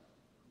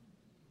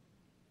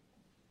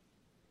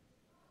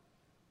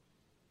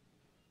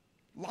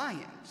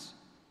 Lions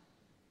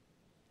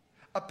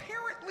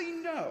apparently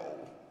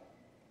know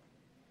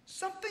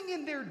something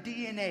in their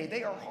DNA.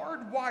 They are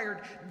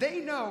hardwired.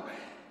 They know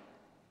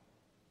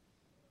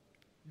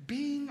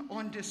being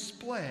on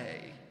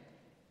display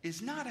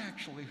is not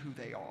actually who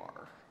they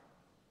are.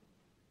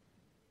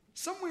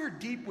 Somewhere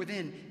deep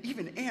within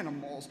even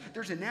animals,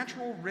 there's a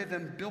natural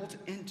rhythm built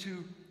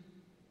into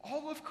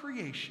all of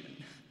creation.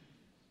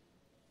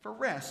 For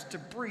rest, to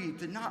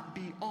breathe, to not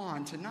be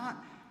on, to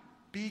not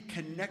be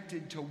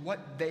connected to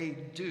what they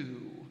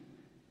do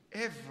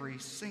every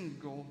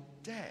single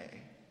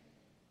day.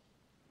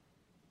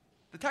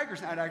 The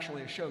tiger's not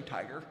actually a show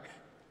tiger.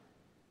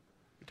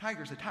 The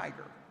tiger's a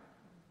tiger.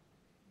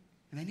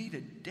 And they need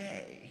a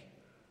day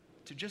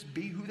to just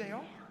be who they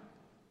are.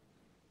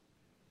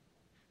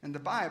 And the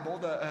Bible,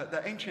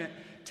 the ancient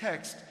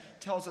text,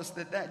 tells us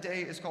that that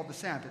day is called the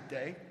Sabbath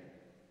day.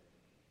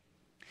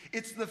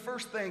 It's the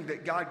first thing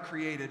that God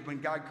created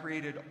when God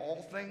created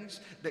all things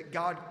that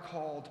God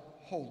called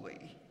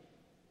holy.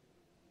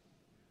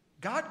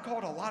 God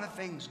called a lot of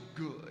things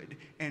good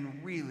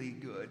and really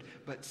good,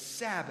 but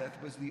Sabbath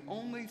was the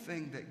only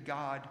thing that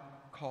God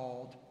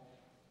called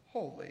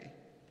holy.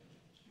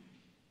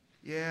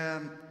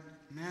 Yeah,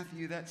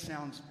 Matthew, that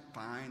sounds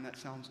fine. That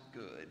sounds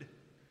good.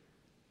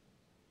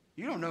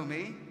 You don't know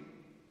me.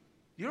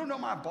 You don't know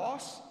my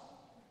boss.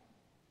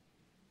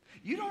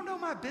 You don't know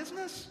my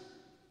business.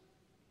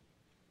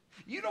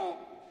 You don't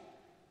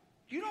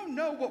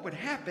know what would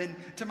happen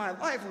to my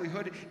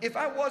livelihood if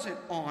I wasn't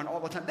on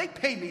all the time. They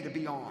pay me to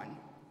be on.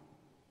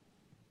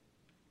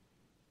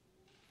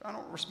 If I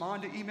don't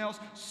respond to emails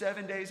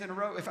 7 days in a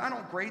row, if I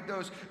don't grade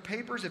those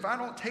papers, if I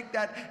don't take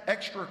that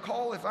extra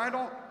call, if I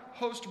don't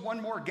host one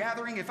more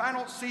gathering, if I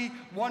don't see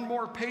one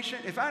more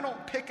patient, if I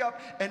don't pick up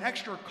an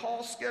extra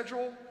call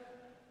schedule,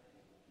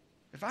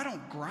 if I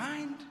don't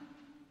grind,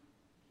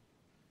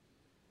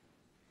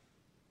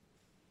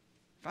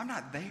 if I'm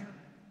not there,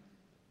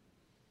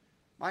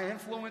 my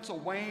influence will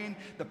wane,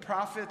 the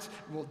profits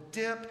will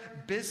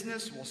dip,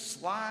 business will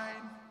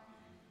slide.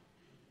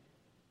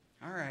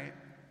 All right.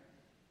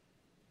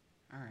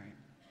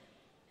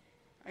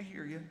 I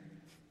hear you.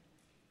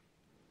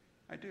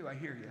 I do, I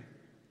hear you.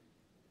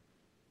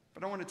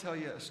 But I want to tell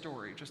you a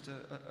story, just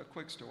a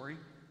quick story.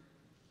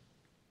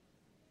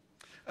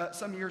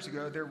 Some years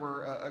ago, there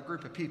were a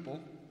group of people,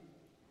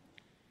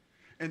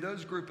 and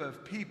those group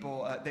of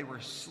people, they were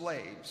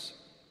slaves.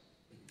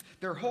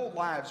 Their whole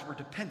lives were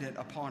dependent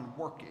upon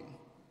working,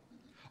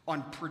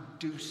 on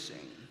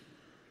producing.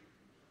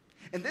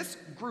 And this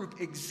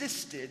group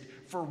existed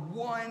for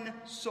one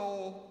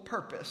sole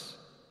purpose: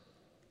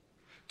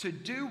 to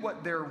do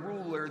what their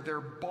ruler,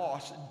 their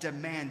boss,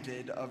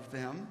 demanded of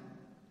them.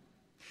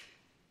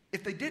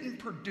 If they didn't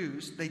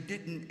produce, they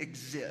didn't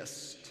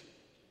exist.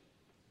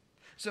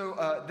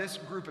 So this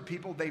group of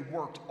people, they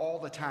worked all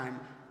the time,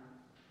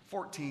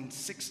 14,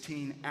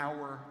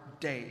 16-hour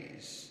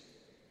days.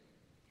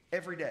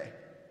 Every day.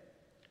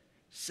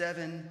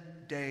 7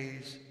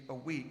 days a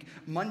week.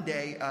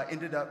 Monday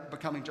ended up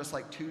becoming just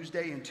like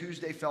Tuesday, and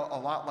Tuesday felt a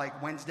lot like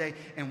Wednesday,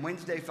 and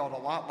Wednesday felt a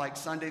lot like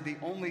Sunday. The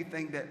only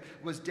thing that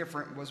was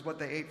different was what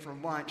they ate for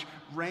lunch.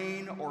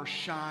 Rain or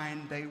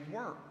shine, they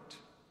worked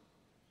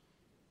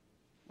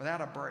without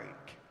a break.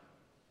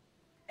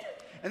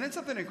 And then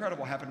something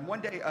incredible happened. One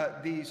day,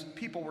 these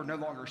people were no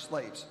longer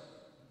slaves.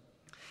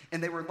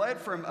 And they were led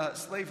from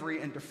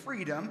slavery into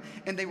freedom,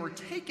 and they were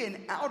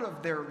taken out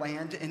of their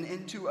land and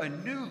into a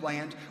new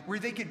land where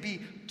they could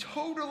be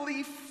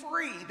totally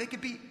free. They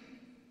could be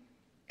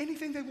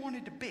anything they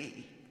wanted to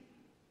be.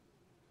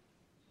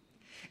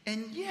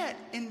 And yet,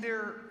 in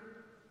their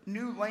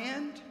new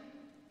land,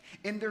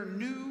 in their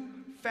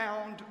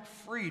newfound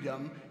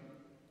freedom,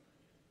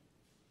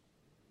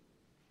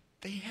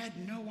 they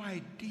had no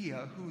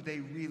idea who they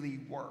really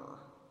were.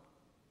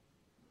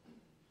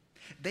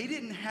 They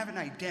didn't have an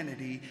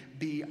identity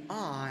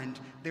beyond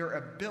their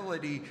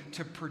ability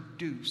to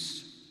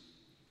produce.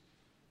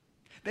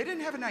 They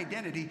didn't have an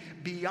identity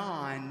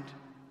beyond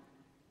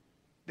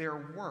their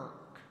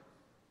work.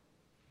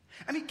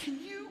 I mean, can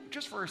you,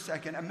 just for a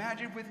second,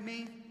 imagine with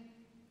me?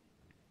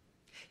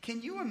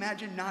 Can you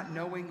imagine not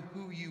knowing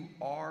who you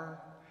are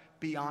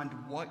beyond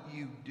what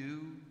you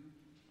do?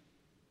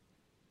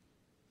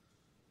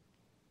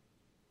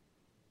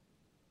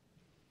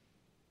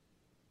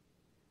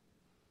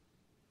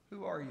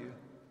 Who are you?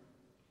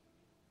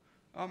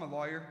 Oh, I'm a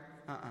lawyer.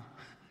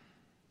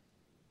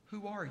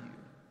 Who are you?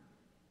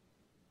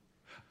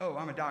 Oh,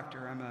 I'm a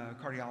doctor. I'm a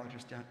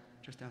cardiologist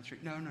just down the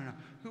street. No.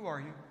 Who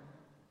are you?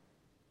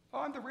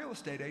 Oh, I'm the real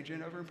estate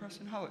agent over in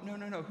Preston Hollow.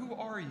 No. Who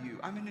are you?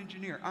 I'm an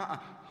engineer.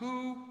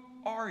 Who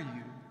are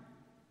you?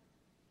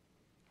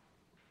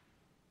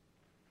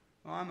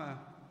 Oh, I'm a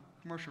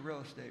commercial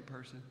real estate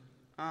person.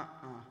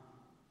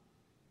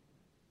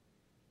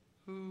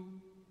 Who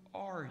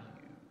are you?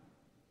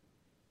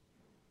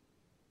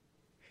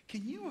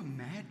 Can you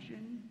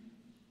imagine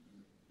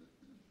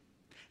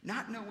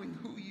not knowing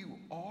who you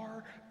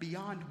are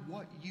beyond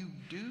what you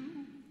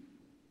do?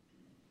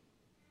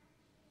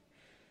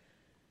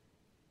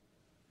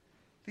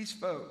 These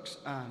folks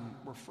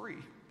were free.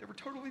 They were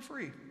totally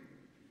free.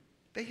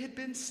 They had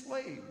been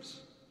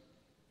slaves.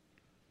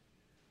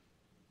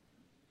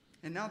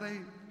 And now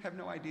they have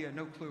no idea,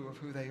 no clue of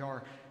who they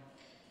are.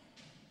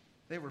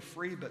 They were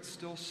free but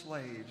still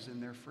slaves in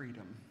their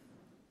freedom.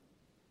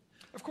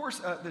 Of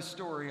course, this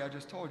story I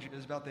just told you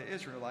is about the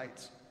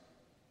Israelites.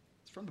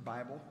 It's from the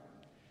Bible.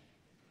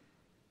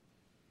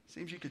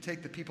 Seems you could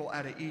take the people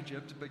out of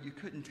Egypt, but you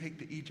couldn't take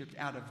the Egypt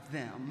out of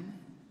them.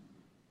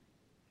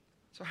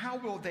 So how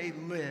will they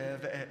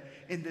live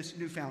in this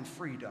newfound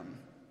freedom?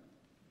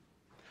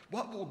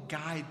 What will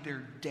guide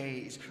their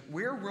days?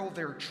 Where will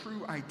their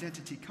true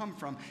identity come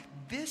from?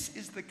 This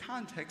is the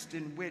context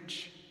in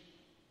which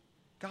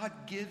God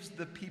gives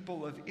the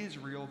people of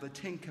Israel the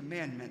Ten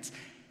Commandments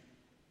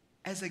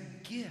as a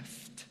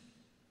gift.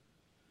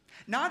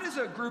 Not as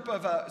a group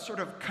of sort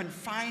of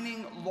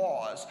confining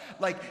laws,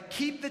 like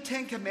keep the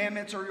Ten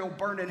Commandments or you'll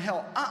burn in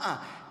hell.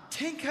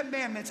 10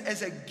 Commandments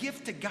as a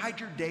gift to guide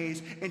your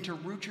days and to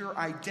root your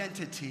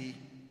identity.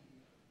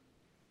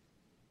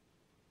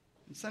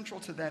 And central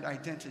to that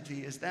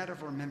identity is that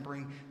of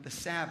remembering the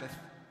Sabbath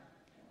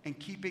and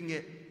keeping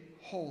it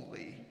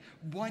holy.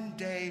 1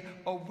 day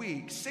a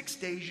week. 6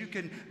 days you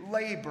can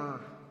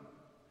labor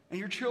and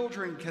your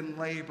children can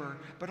labor.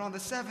 But on the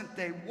 7th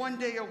day, 1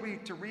 day a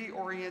week to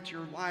reorient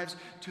your lives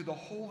to the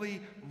holy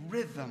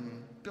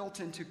rhythm built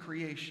into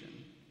creation.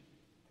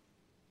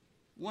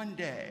 1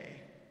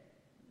 day.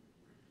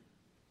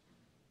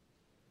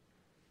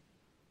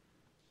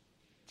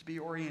 To be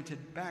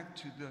oriented back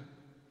to the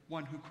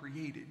one who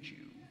created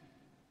you.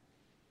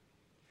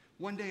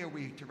 1 day a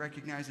week to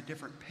recognize a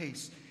different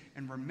pace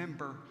and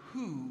remember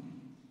who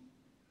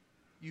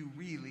you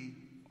really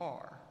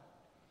are.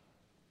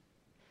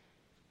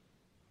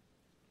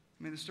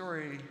 I mean, the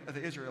story of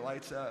the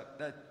Israelites,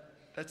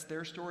 that's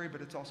their story,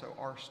 but it's also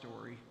our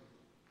story.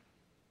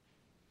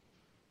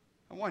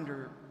 I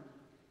wonder,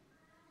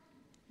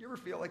 you ever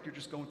feel like you're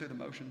just going through the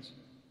motions?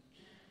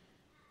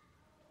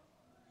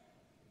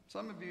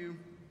 Some of you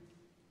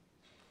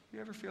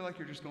ever feel like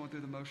you're just going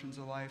through the motions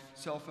of life?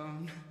 Cell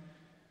phone,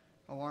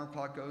 alarm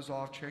clock goes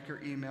off, check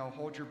your email,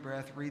 hold your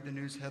breath, read the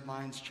news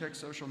headlines, check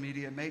social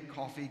media, make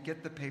coffee,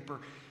 get the paper,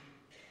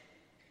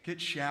 get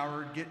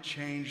showered, get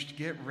changed,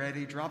 get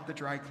ready, drop the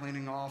dry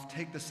cleaning off,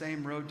 take the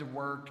same road to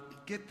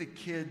work, get the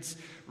kids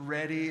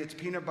ready. It's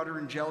peanut butter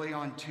and jelly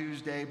on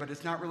Tuesday, but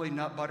it's not really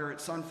nut butter,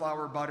 it's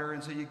sunflower butter,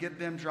 and so you get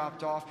them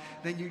dropped off.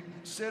 Then you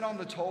sit on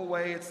the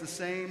tollway, it's the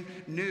same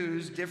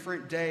news,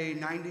 different day,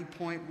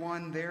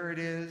 90.1, there it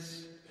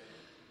is.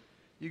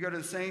 You go to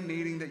the same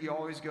meeting that you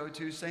always go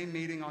to, same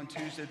meeting on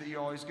Tuesday that you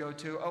always go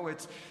to. Oh,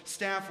 it's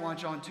staff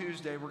lunch on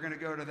Tuesday, we're going to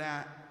go to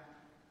that.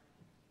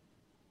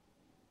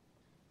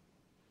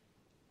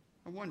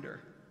 I wonder,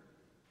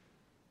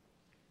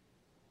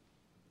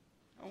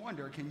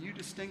 can you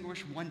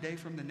distinguish 1 day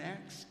from the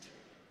next?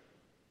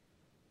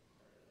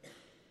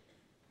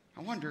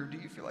 I wonder, do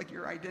you feel like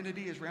your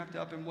identity is wrapped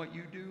up in what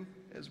you do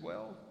as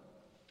well?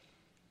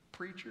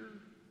 Preacher?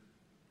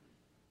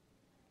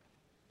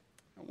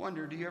 I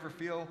wonder, do you ever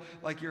feel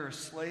like you're a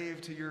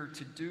slave to your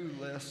to-do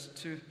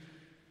list,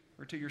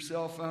 or to your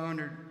cell phone,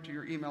 or to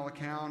your email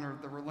account, or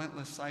the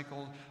relentless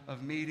cycle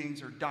of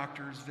meetings, or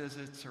doctor's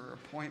visits, or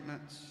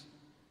appointments?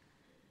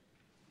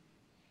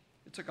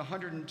 It took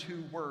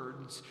 102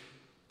 words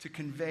to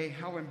convey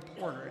how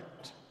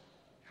important,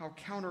 how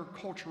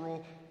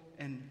countercultural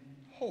and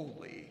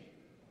holy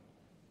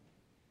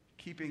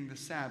keeping the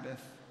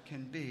Sabbath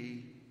can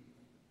be.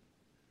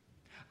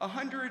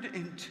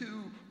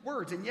 102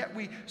 words, and yet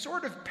we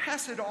sort of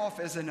pass it off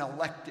as an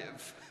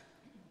elective,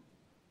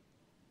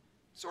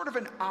 sort of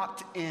an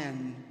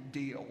opt-in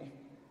deal.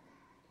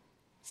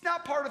 It's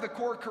not part of the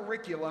core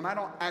curriculum. I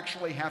don't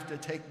actually have to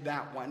take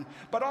that one,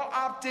 but I'll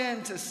opt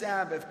in to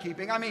Sabbath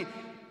keeping. I mean,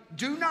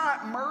 do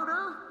not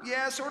murder,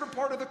 yeah, sort of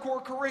part of the core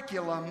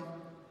curriculum.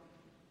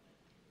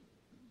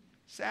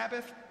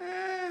 Sabbath,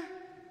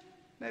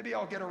 maybe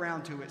I'll get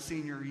around to it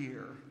senior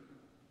year.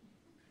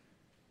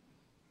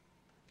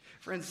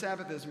 Friends,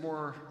 Sabbath is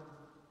more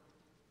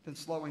than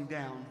slowing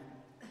down.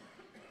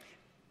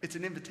 It's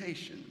an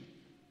invitation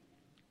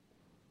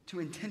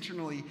to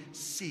intentionally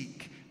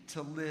seek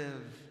to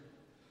live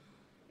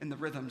in the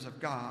rhythms of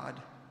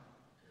God.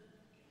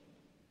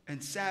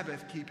 And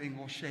Sabbath keeping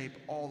will shape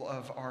all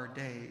of our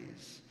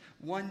days,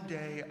 1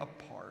 day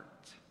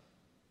apart,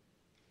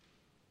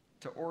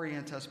 to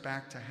orient us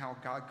back to how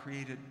God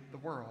created the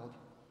world.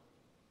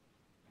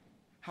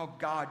 How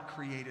God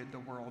created the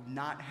world,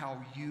 not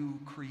how you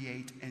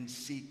create and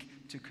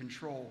seek to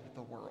control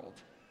the world.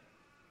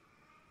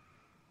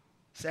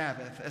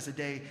 Sabbath as a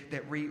day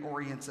that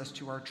reorients us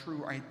to our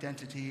true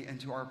identity and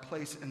to our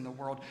place in the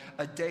world.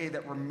 A day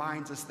that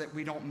reminds us that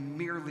we don't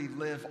merely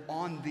live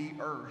on the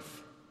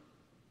earth,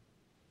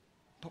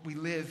 but we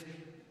live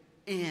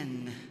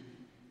in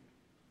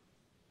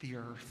the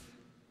earth.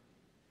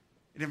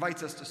 It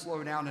invites us to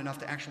slow down enough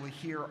to actually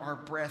hear our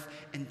breath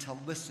and to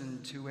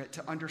listen to it,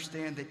 to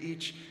understand that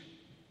each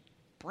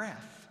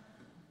breath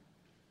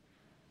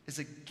is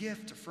a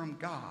gift from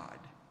God.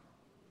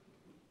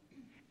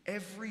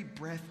 Every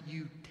breath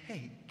you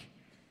take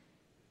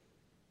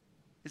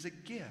is a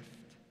gift.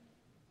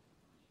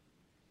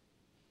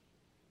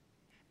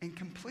 And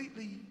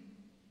completely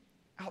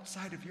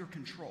outside of your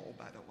control,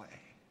 by the way.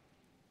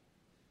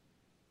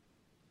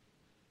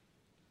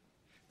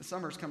 The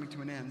summer's coming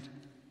to an end.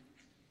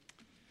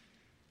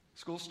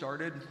 School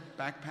started,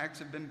 backpacks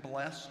have been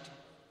blessed.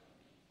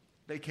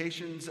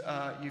 Vacations,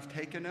 you've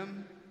taken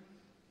them,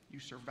 you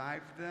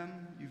survived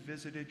them, you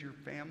visited your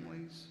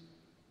families.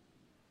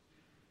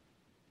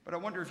 But I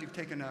wonder if you've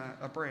taken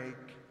a break.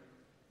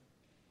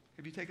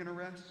 Have you taken a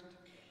rest?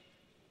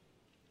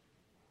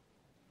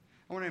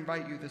 I want to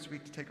invite you this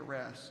week to take a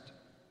rest,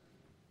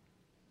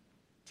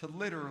 to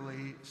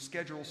literally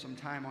schedule some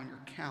time on your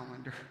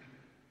calendar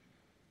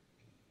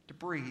to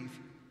breathe,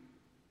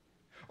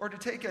 or to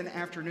take an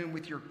afternoon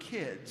with your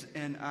kids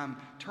and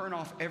turn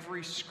off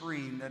every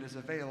screen that is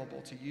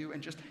available to you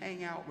and just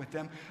hang out with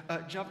them,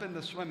 jump in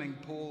the swimming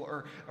pool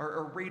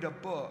or read a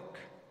book,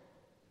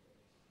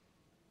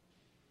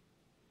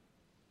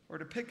 or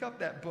to pick up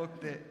that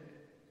book that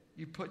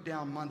you put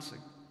down months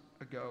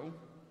ago.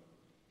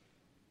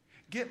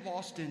 Get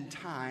lost in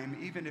time,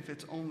 even if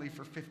it's only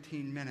for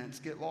 15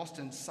 minutes. Get lost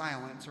in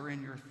silence or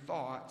in your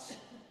thoughts.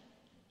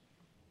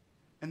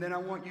 And then I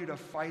want you to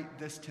fight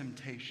this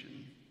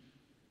temptation,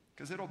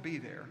 because it'll be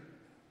there.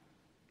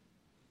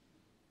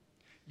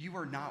 You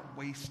are not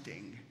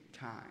wasting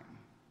time.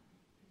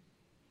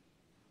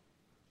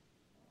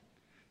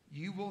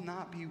 You will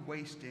not be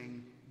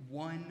wasting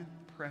one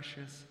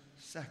precious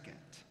second.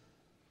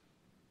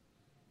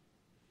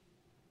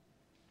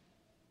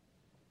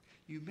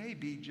 You may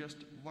be just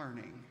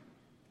learning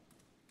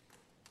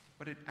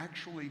what it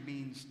actually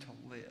means to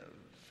live.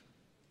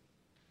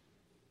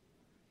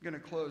 I'm going to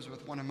close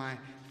with one of my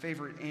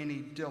favorite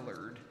Annie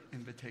Dillard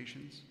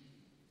invitations.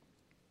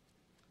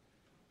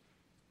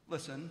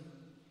 Listen.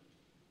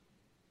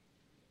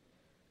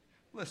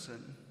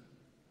 Listen.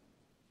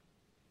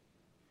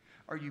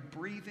 Are you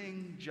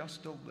breathing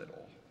just a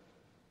little?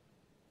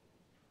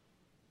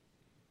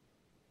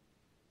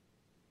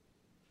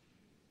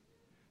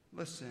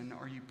 Listen,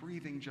 are you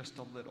breathing just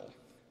a little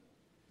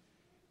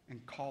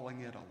and calling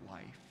it a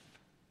life?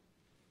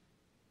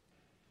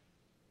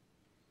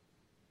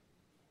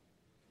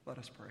 Let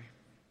us pray.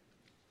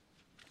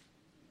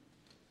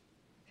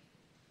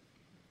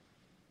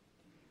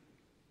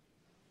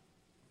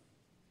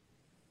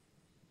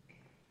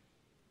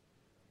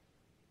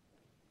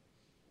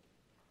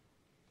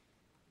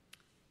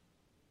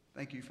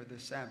 Thank you for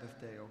this Sabbath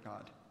day, O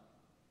God.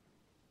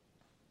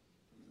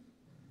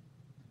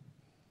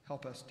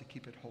 Help us to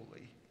keep it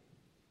holy.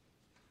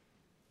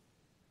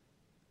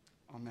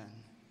 Amen.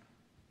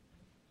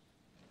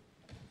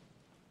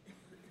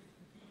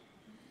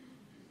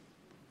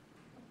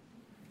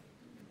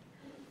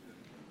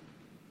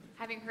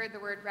 Having heard the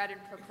word read and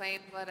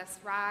proclaimed, let us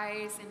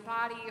rise in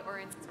body or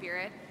in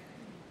spirit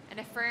and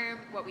affirm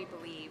what we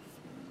believe.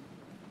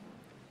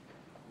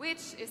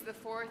 Which is the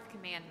fourth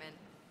commandment?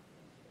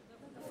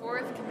 The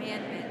fourth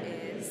commandment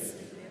is,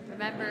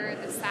 remember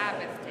the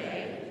Sabbath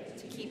day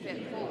to keep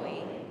it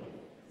holy.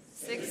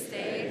 6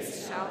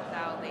 days shalt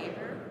thou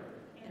labor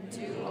and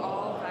do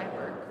all thy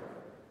work.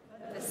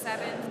 But the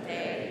seventh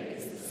day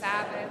is the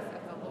Sabbath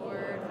of the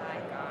Lord thy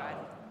God.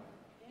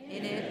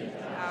 In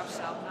it thou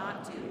shalt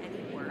not do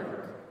any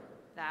work,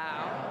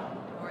 thou,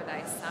 nor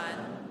thy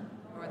son,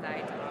 nor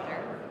thy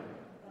daughter,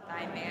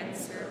 thy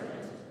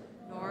manservant,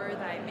 nor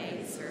thy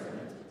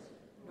maidservant,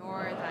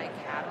 nor thy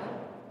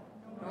cattle,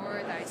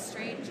 nor thy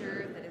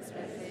stranger that is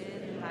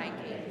within thy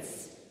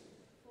gates.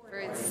 For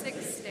in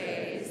 6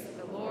 days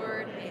the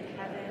Lord made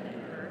heaven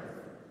and earth,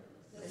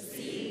 the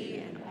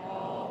sea and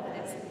all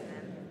that is in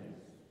them,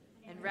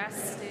 and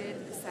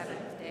rested the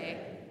seventh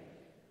day.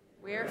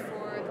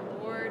 Wherefore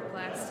the Lord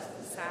blessed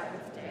the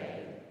Sabbath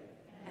day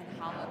and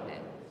hallowed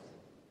it.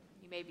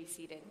 You may be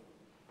seated.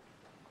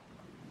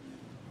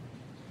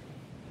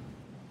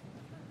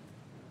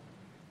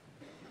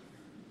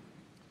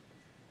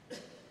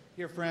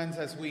 Dear friends,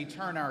 as we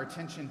turn our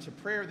attention to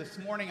prayer this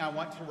morning, I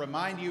want to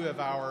remind you of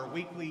our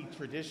weekly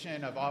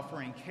tradition of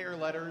offering care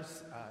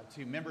letters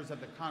to members of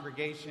the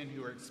congregation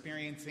who are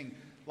experiencing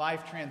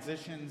life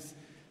transitions.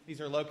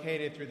 These are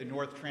located through the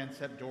north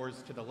transept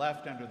doors to the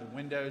left under the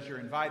windows. You're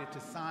invited to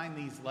sign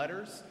these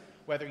letters,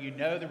 whether you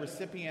know the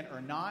recipient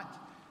or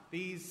not.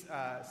 These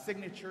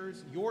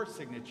signatures, your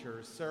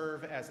signatures,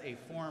 serve as a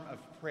form of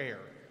prayer,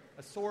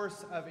 a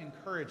source of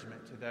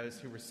encouragement to those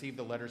who receive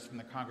the letters from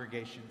the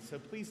congregation. So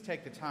please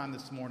take the time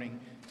this morning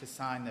to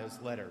sign those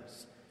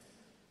letters.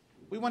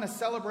 We want to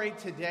celebrate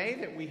today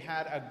that we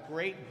had a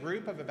great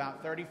group of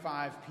about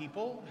 35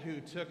 people who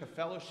took a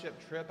fellowship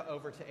trip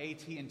over to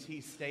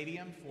AT&T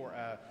Stadium for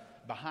a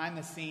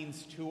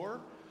behind-the-scenes tour.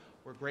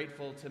 We're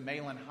grateful to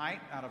Malin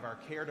Height out of our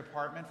care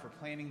department for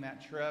planning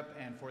that trip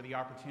and for the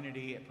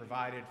opportunity it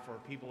provided for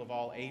people of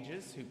all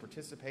ages who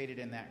participated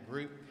in that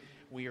group.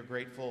 We are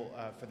grateful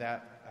for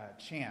that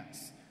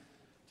chance.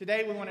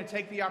 Today we want to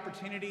take the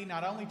opportunity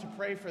not only to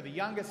pray for the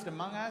youngest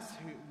among us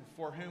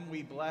for whom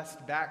we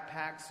blessed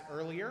backpacks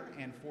earlier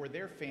and for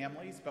their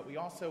families, but we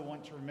also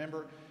want to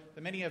remember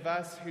the many of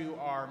us who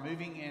are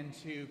moving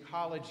into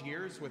college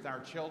years with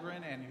our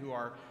children and who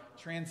are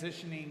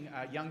transitioning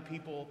young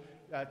people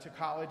to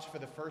college for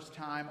the first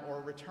time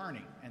or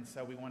returning. And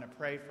so we want to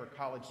pray for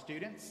college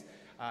students,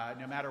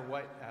 no matter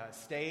what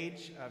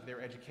stage of their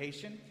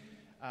education.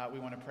 We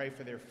want to pray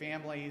for their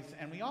families,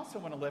 and we also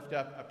want to lift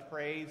up a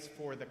praise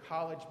for the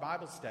college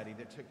Bible study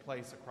that took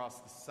place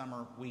across the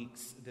summer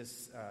weeks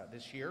this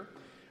year.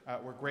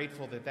 We're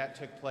grateful that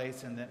took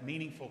place and that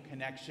meaningful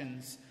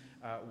connections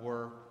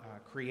were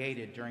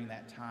created during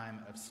that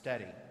time of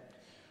study.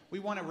 We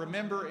want to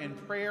remember in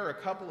prayer a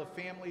couple of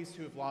families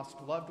who have lost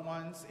loved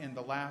ones in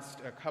the last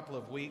couple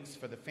of weeks,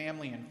 for the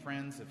family and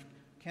friends of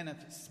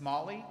Kenneth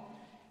Smalley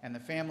and the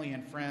family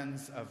and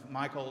friends of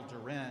Michael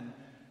Durin,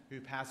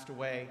 who passed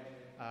away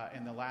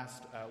in the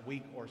last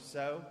week or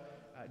so.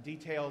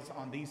 Details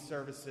on these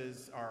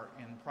services are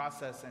in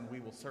process, and we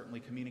will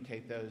certainly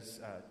communicate those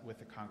with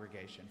the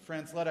congregation.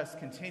 Friends, let us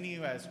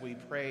continue as we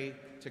pray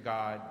to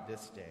God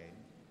this day.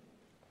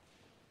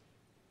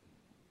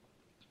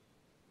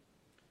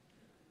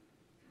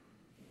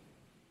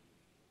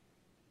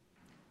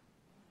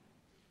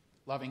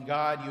 Loving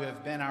God, you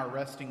have been our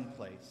resting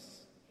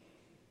place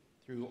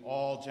through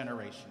all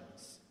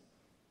generations.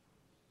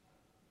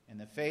 In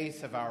the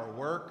face of our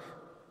work,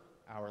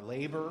 our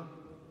labor,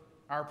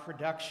 our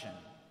production,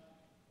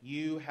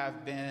 you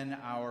have been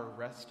our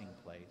resting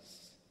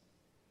place.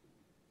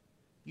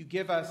 You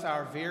give us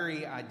our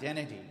very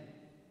identity.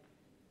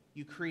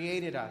 You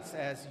created us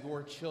as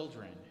your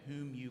children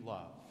whom you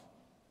love.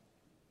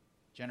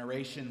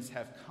 Generations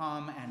have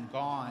come and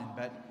gone,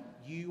 but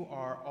you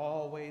are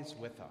always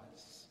with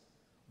us,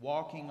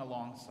 walking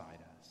alongside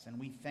us, and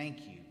we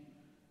thank you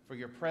for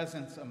your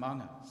presence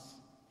among us.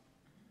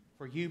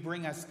 For you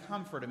bring us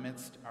comfort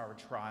amidst our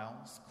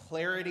trials,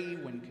 clarity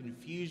when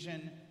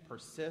confusion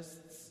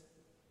persists,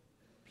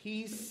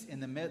 peace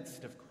in the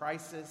midst of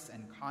crisis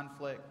and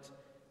conflict,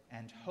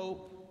 and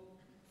hope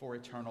for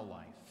eternal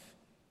life.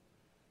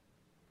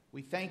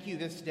 We thank you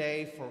this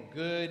day for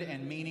good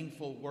and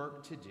meaningful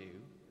work to do,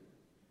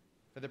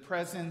 for the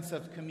presence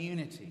of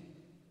community,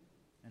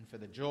 and for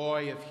the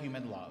joy of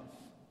human love.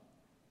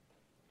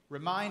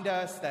 Remind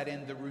us that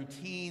in the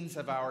routines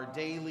of our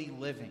daily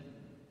living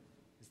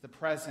is the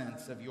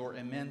presence of your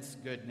immense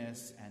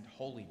goodness and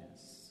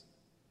holiness.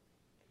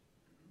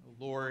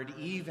 Lord,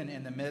 even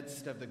in the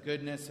midst of the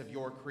goodness of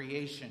your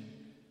creation,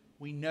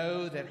 we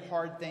know that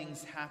hard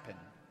things happen,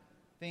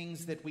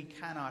 things that we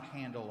cannot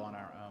handle on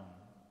our own.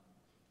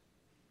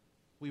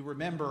 We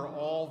remember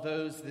all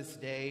those this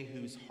day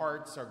whose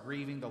hearts are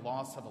grieving the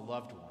loss of a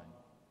loved one,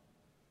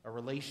 a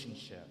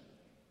relationship,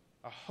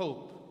 a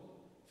hope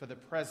for the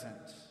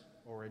present,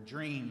 or a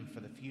dream for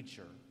the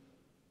future,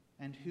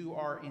 and who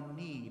are in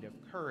need of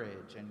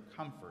courage and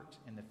comfort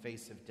in the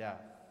face of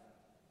death.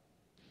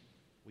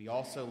 We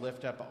also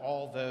lift up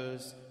all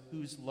those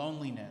whose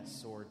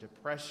loneliness or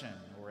depression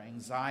or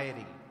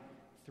anxiety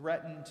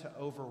threaten to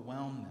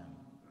overwhelm them,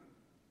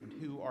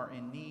 and who are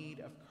in need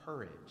of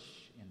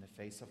courage in the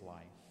face of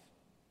life.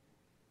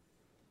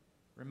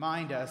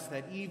 Remind us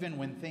that even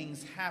when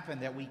things happen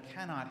that we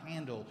cannot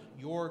handle,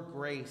 your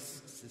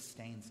grace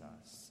sustains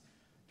us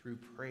through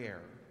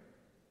prayer,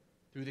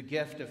 through the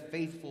gift of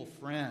faithful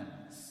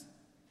friends,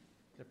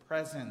 the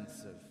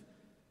presence of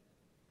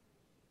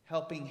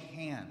helping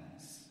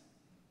hands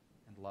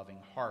and loving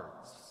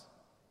hearts.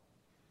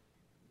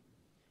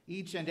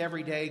 Each and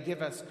every day,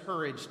 give us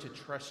courage to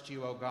trust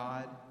you, O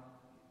God,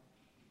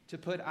 to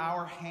put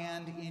our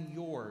hand in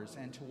yours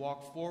and to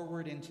walk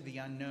forward into the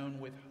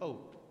unknown with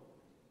hope.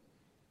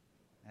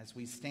 As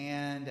we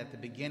stand at the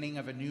beginning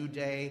of a new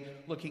day,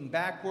 looking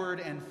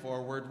backward and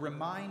forward,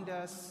 remind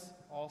us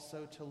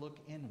also to look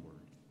inward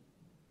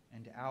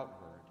and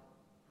outward.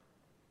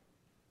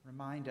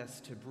 Remind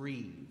us to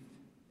breathe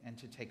and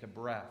to take a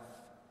breath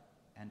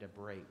and a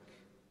break.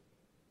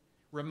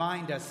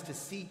 Remind us to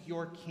seek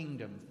your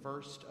kingdom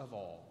first of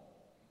all.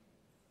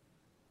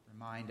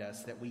 Remind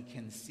us that we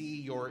can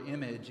see your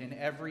image in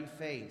every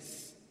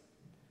face,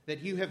 that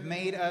you have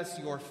made us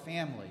your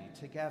family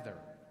together,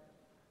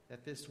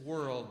 that this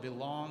world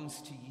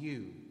belongs to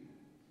you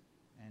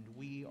and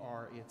we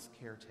are its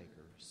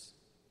caretakers,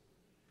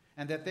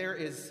 and that there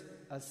is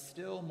a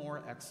still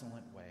more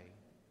excellent way,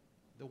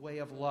 the way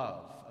of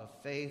love, of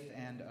faith,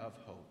 and of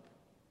hope.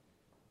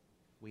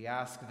 We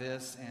ask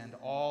this and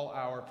all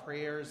our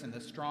prayers in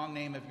the strong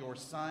name of your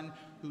Son,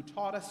 who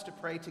taught us to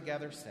pray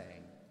together,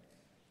 saying,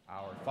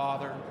 Our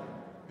Father,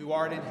 who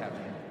art in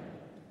heaven,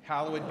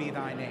 hallowed be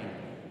thy name.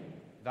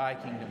 Thy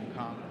kingdom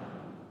come,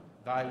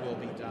 thy will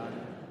be done,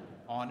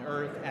 on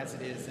earth as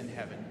it is in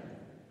heaven.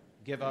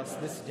 Give us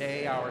this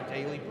day our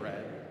daily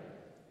bread,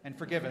 and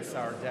forgive us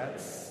our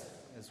debts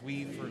as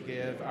we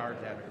forgive our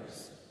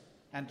debtors.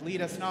 And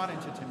lead us not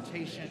into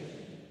temptation,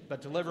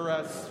 but deliver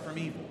us from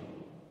evil.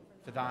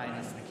 For thine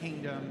is the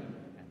kingdom,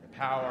 and the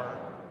power,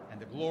 and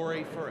the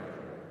glory forever.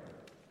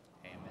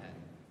 Amen.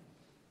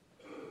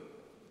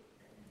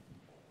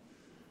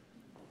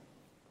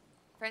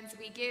 Friends,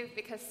 we give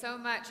because so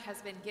much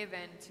has been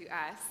given to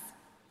us.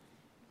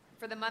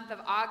 For the month of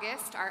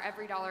August, our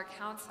Every Dollar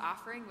Counts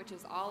offering, which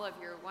is all of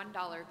your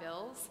 $1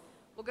 bills,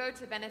 will go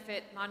to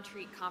benefit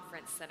Montreat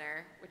Conference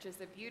Center, which is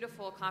a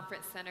beautiful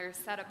conference center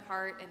set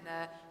apart in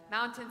the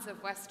mountains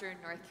of western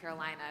North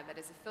Carolina that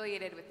is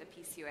affiliated with the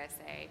Peace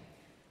USA.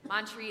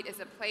 Montreat is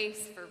a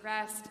place for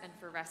rest and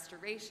for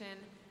restoration,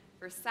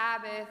 for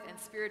Sabbath and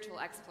spiritual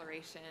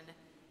exploration,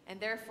 and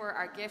therefore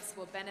our gifts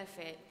will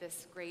benefit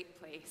this great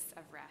place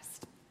of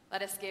rest.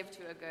 Let us give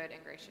to a good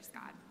and gracious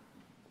God.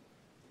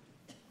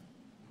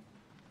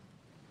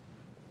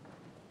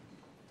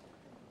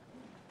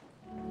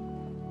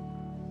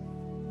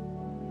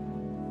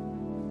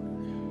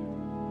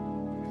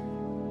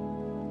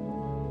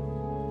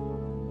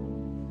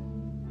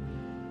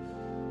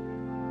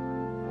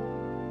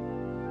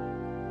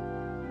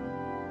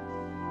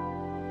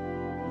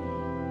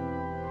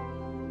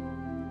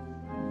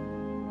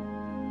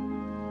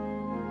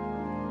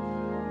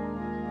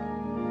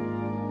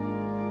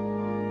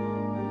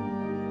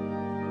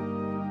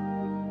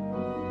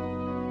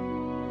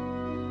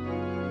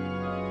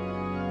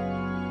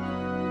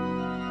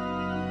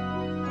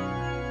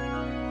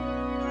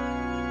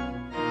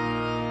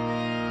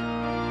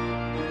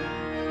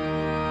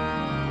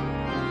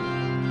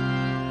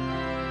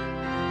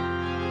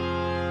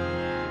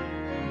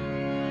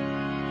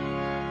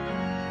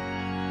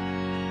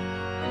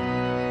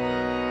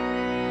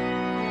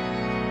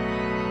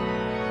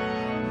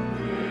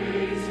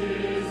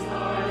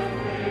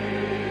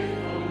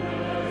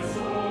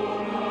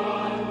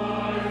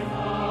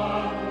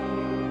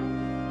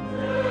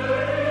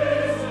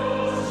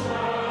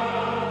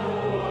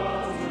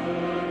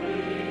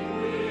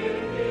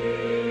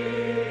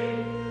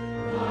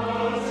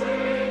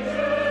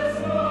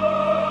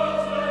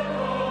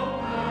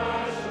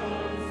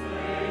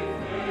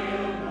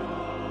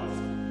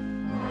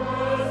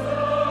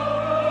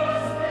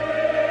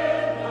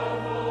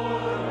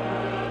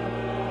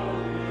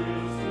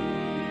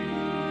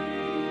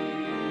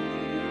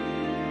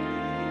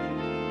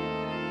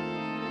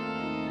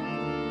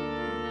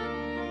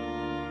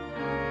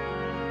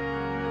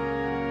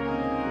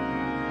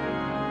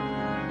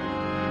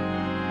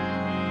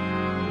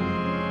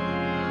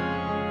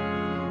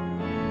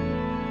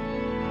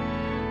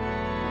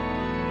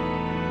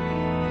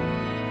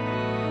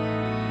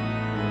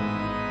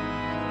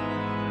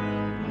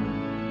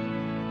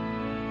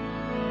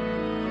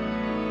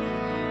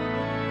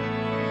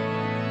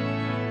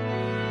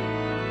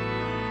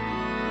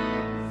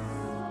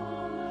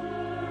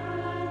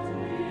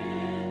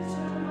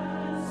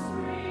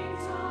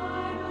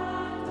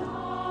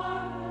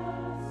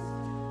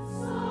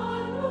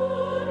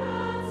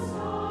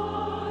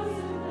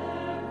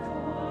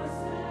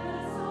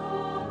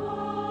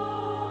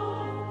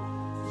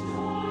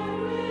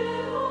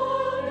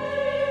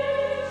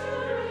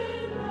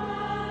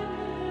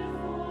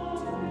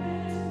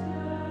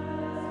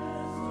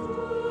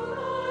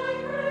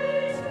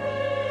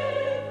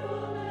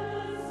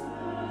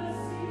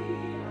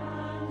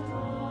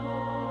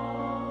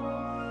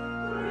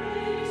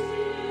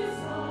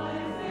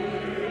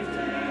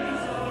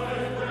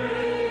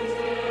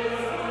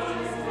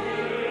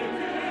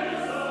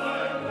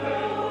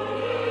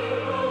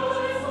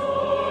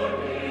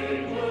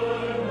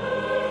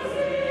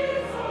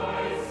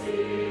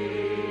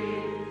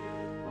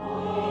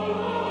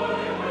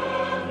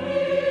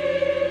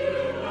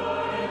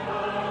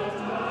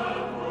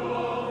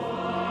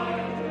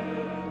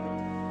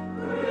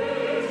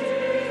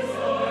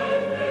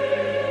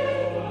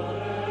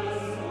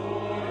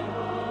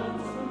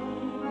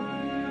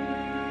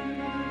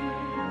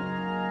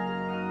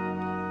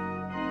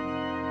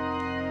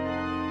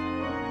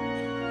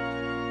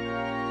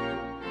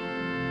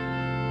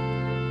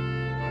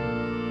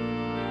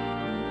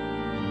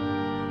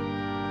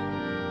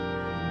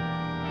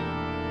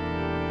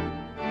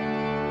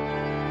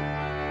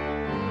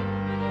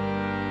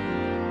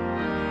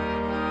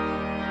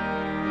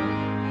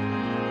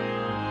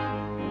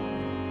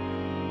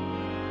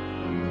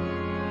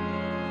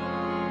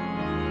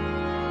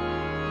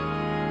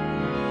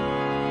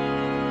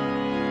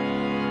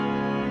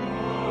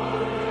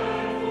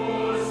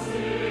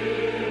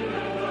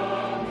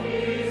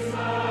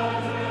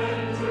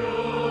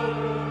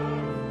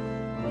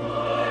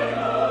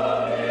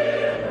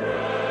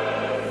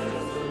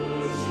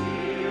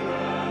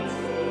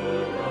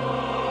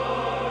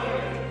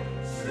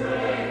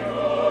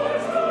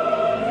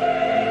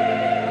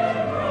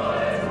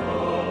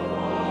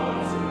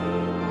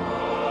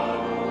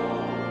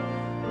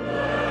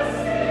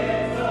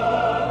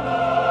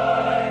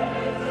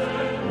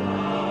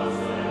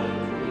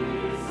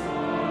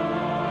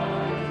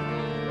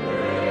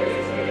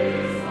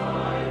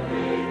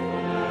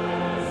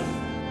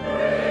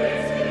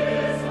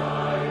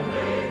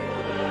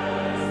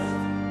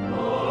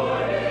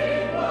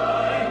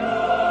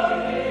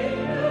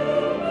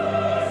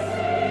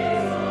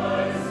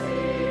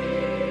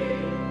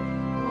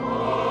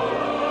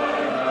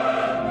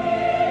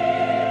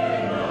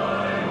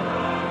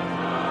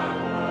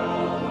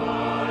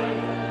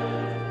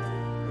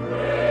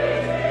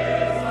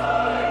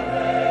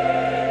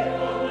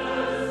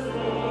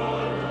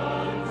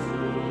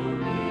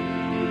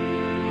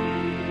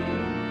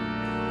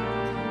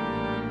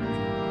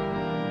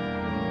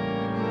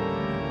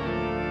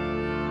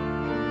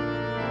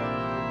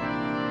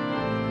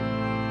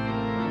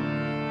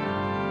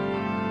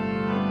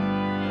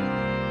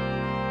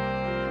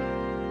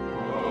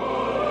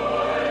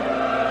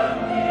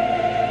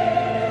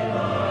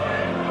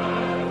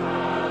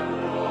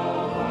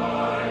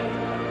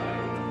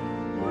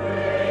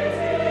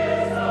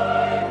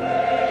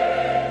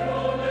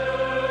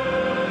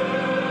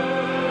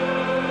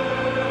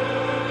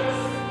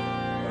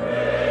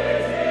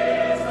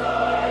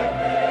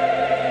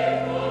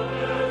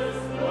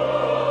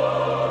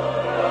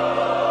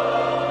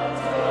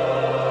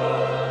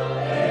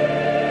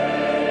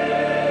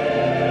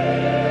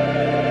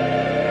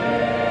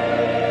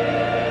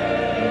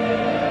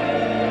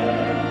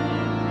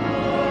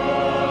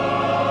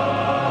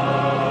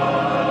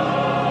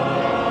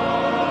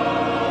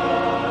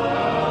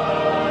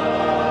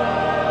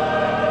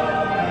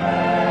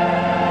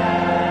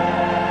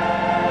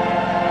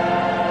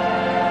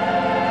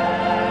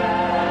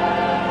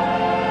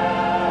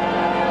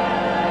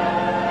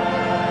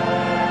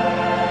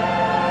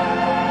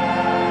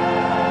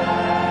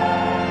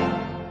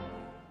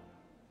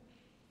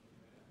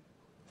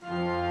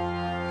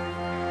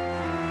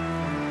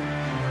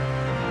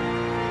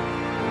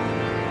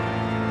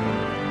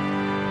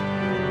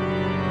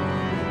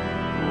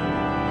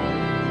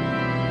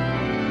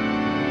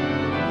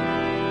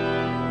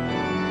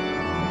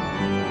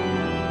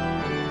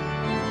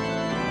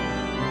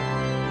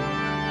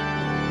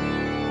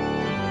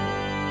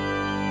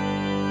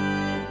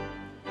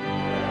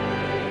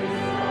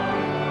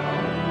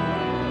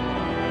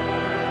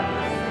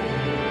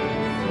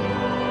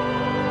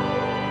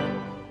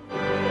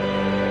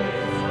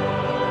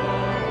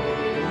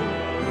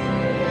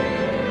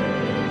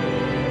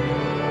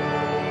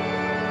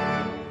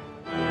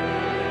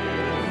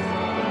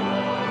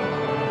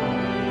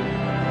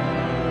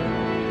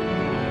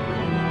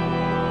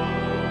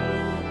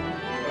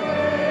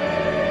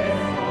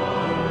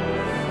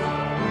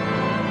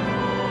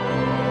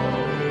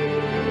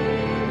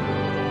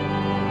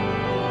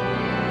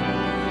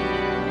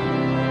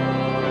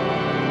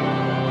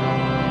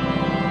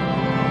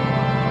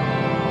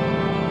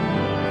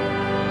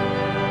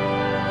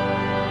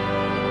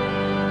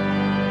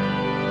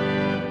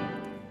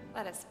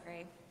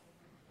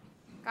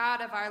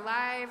 God of our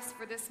lives,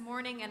 for this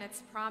morning and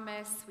its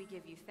promise, we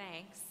give you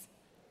thanks.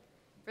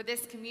 For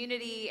this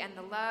community and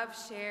the love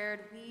shared,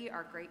 we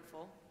are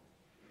grateful.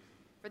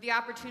 For the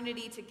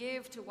opportunity to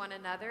give to one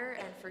another,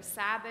 and for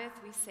Sabbath,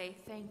 we say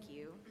thank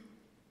you.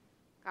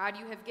 God,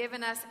 you have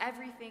given us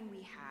everything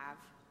we have.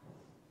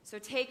 So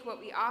take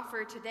what we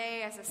offer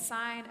today as a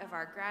sign of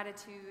our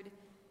gratitude,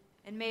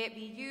 and may it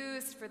be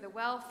used for the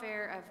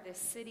welfare of this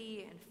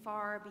city and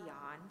far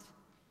beyond.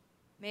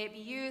 May it be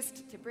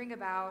used to bring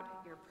about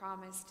your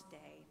promised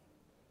day.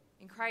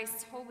 In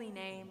Christ's holy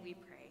name we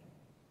pray.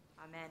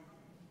 Amen.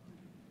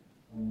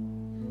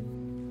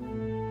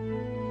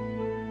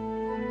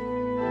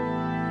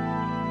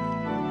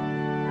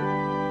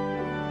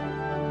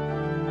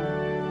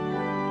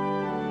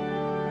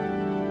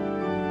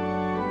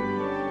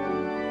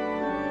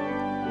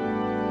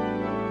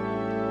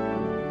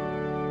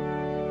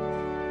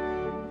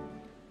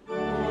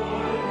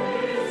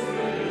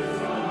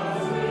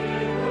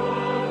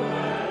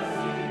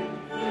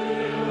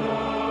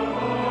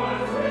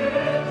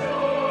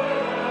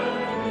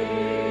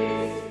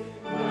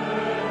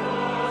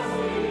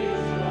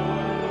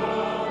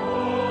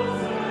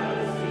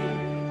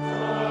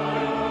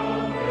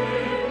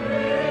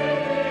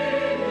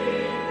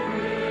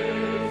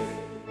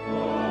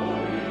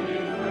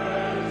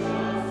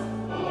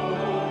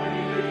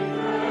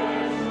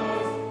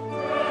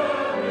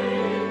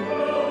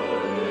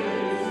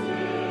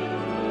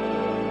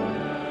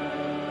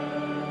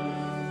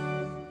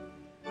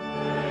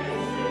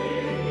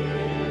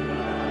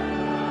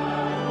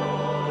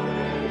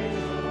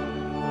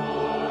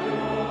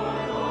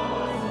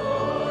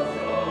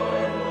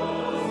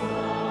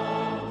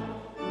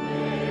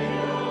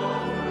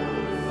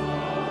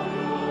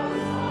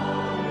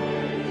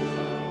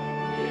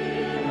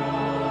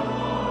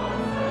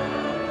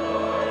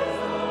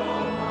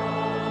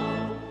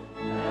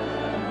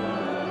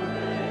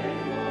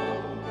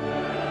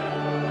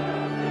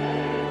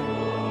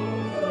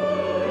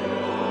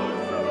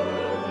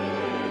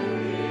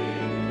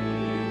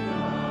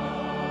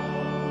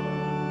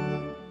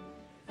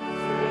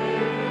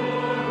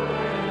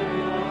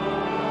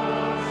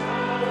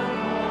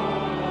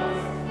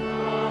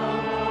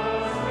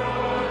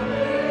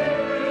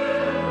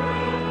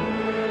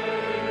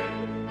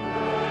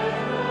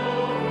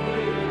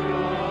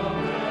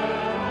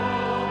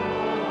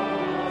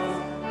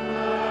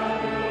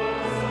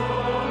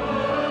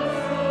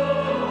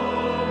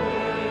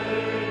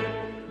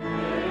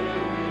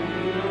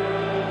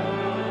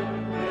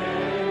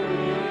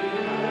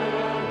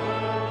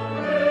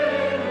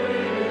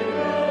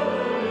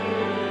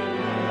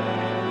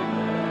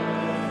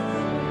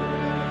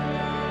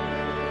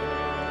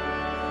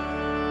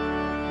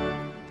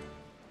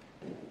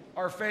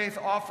 Our faith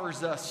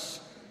offers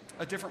us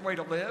a different way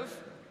to live,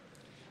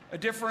 a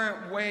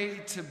different way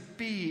to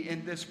be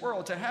in this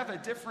world, to have a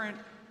different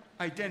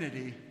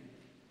identity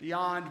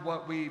beyond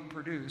what we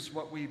produce,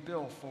 what we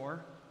bill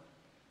for.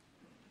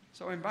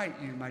 So I invite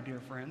you, my dear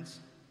friends,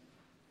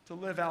 to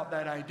live out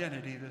that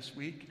identity this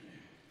week.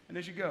 And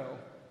as you go,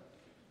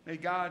 may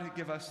God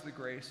give us the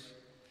grace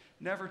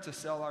never to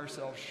sell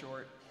ourselves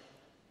short,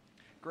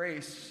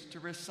 grace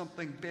to risk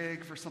something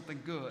big for something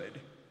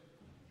good,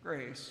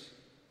 grace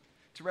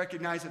to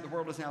recognize that the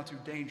world is now too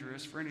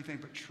dangerous for anything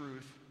but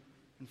truth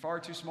and far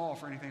too small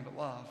for anything but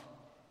love.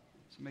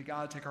 So may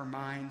God take our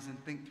minds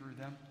and think through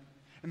them.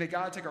 And may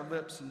God take our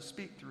lips and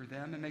speak through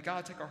them. And may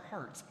God take our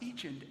hearts,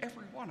 each and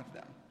every one of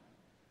them,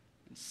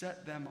 and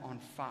set them on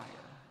fire.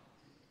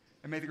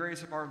 And may the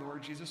grace of our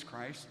Lord Jesus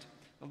Christ,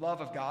 the love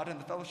of God, and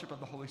the fellowship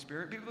of the Holy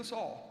Spirit be with us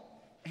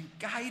all and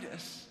guide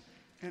us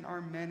in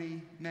our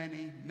many,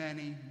 many,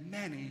 many,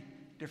 many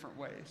different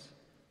ways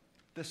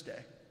this day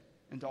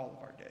and all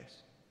of our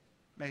days.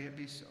 May it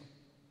be so.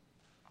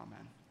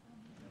 Amen.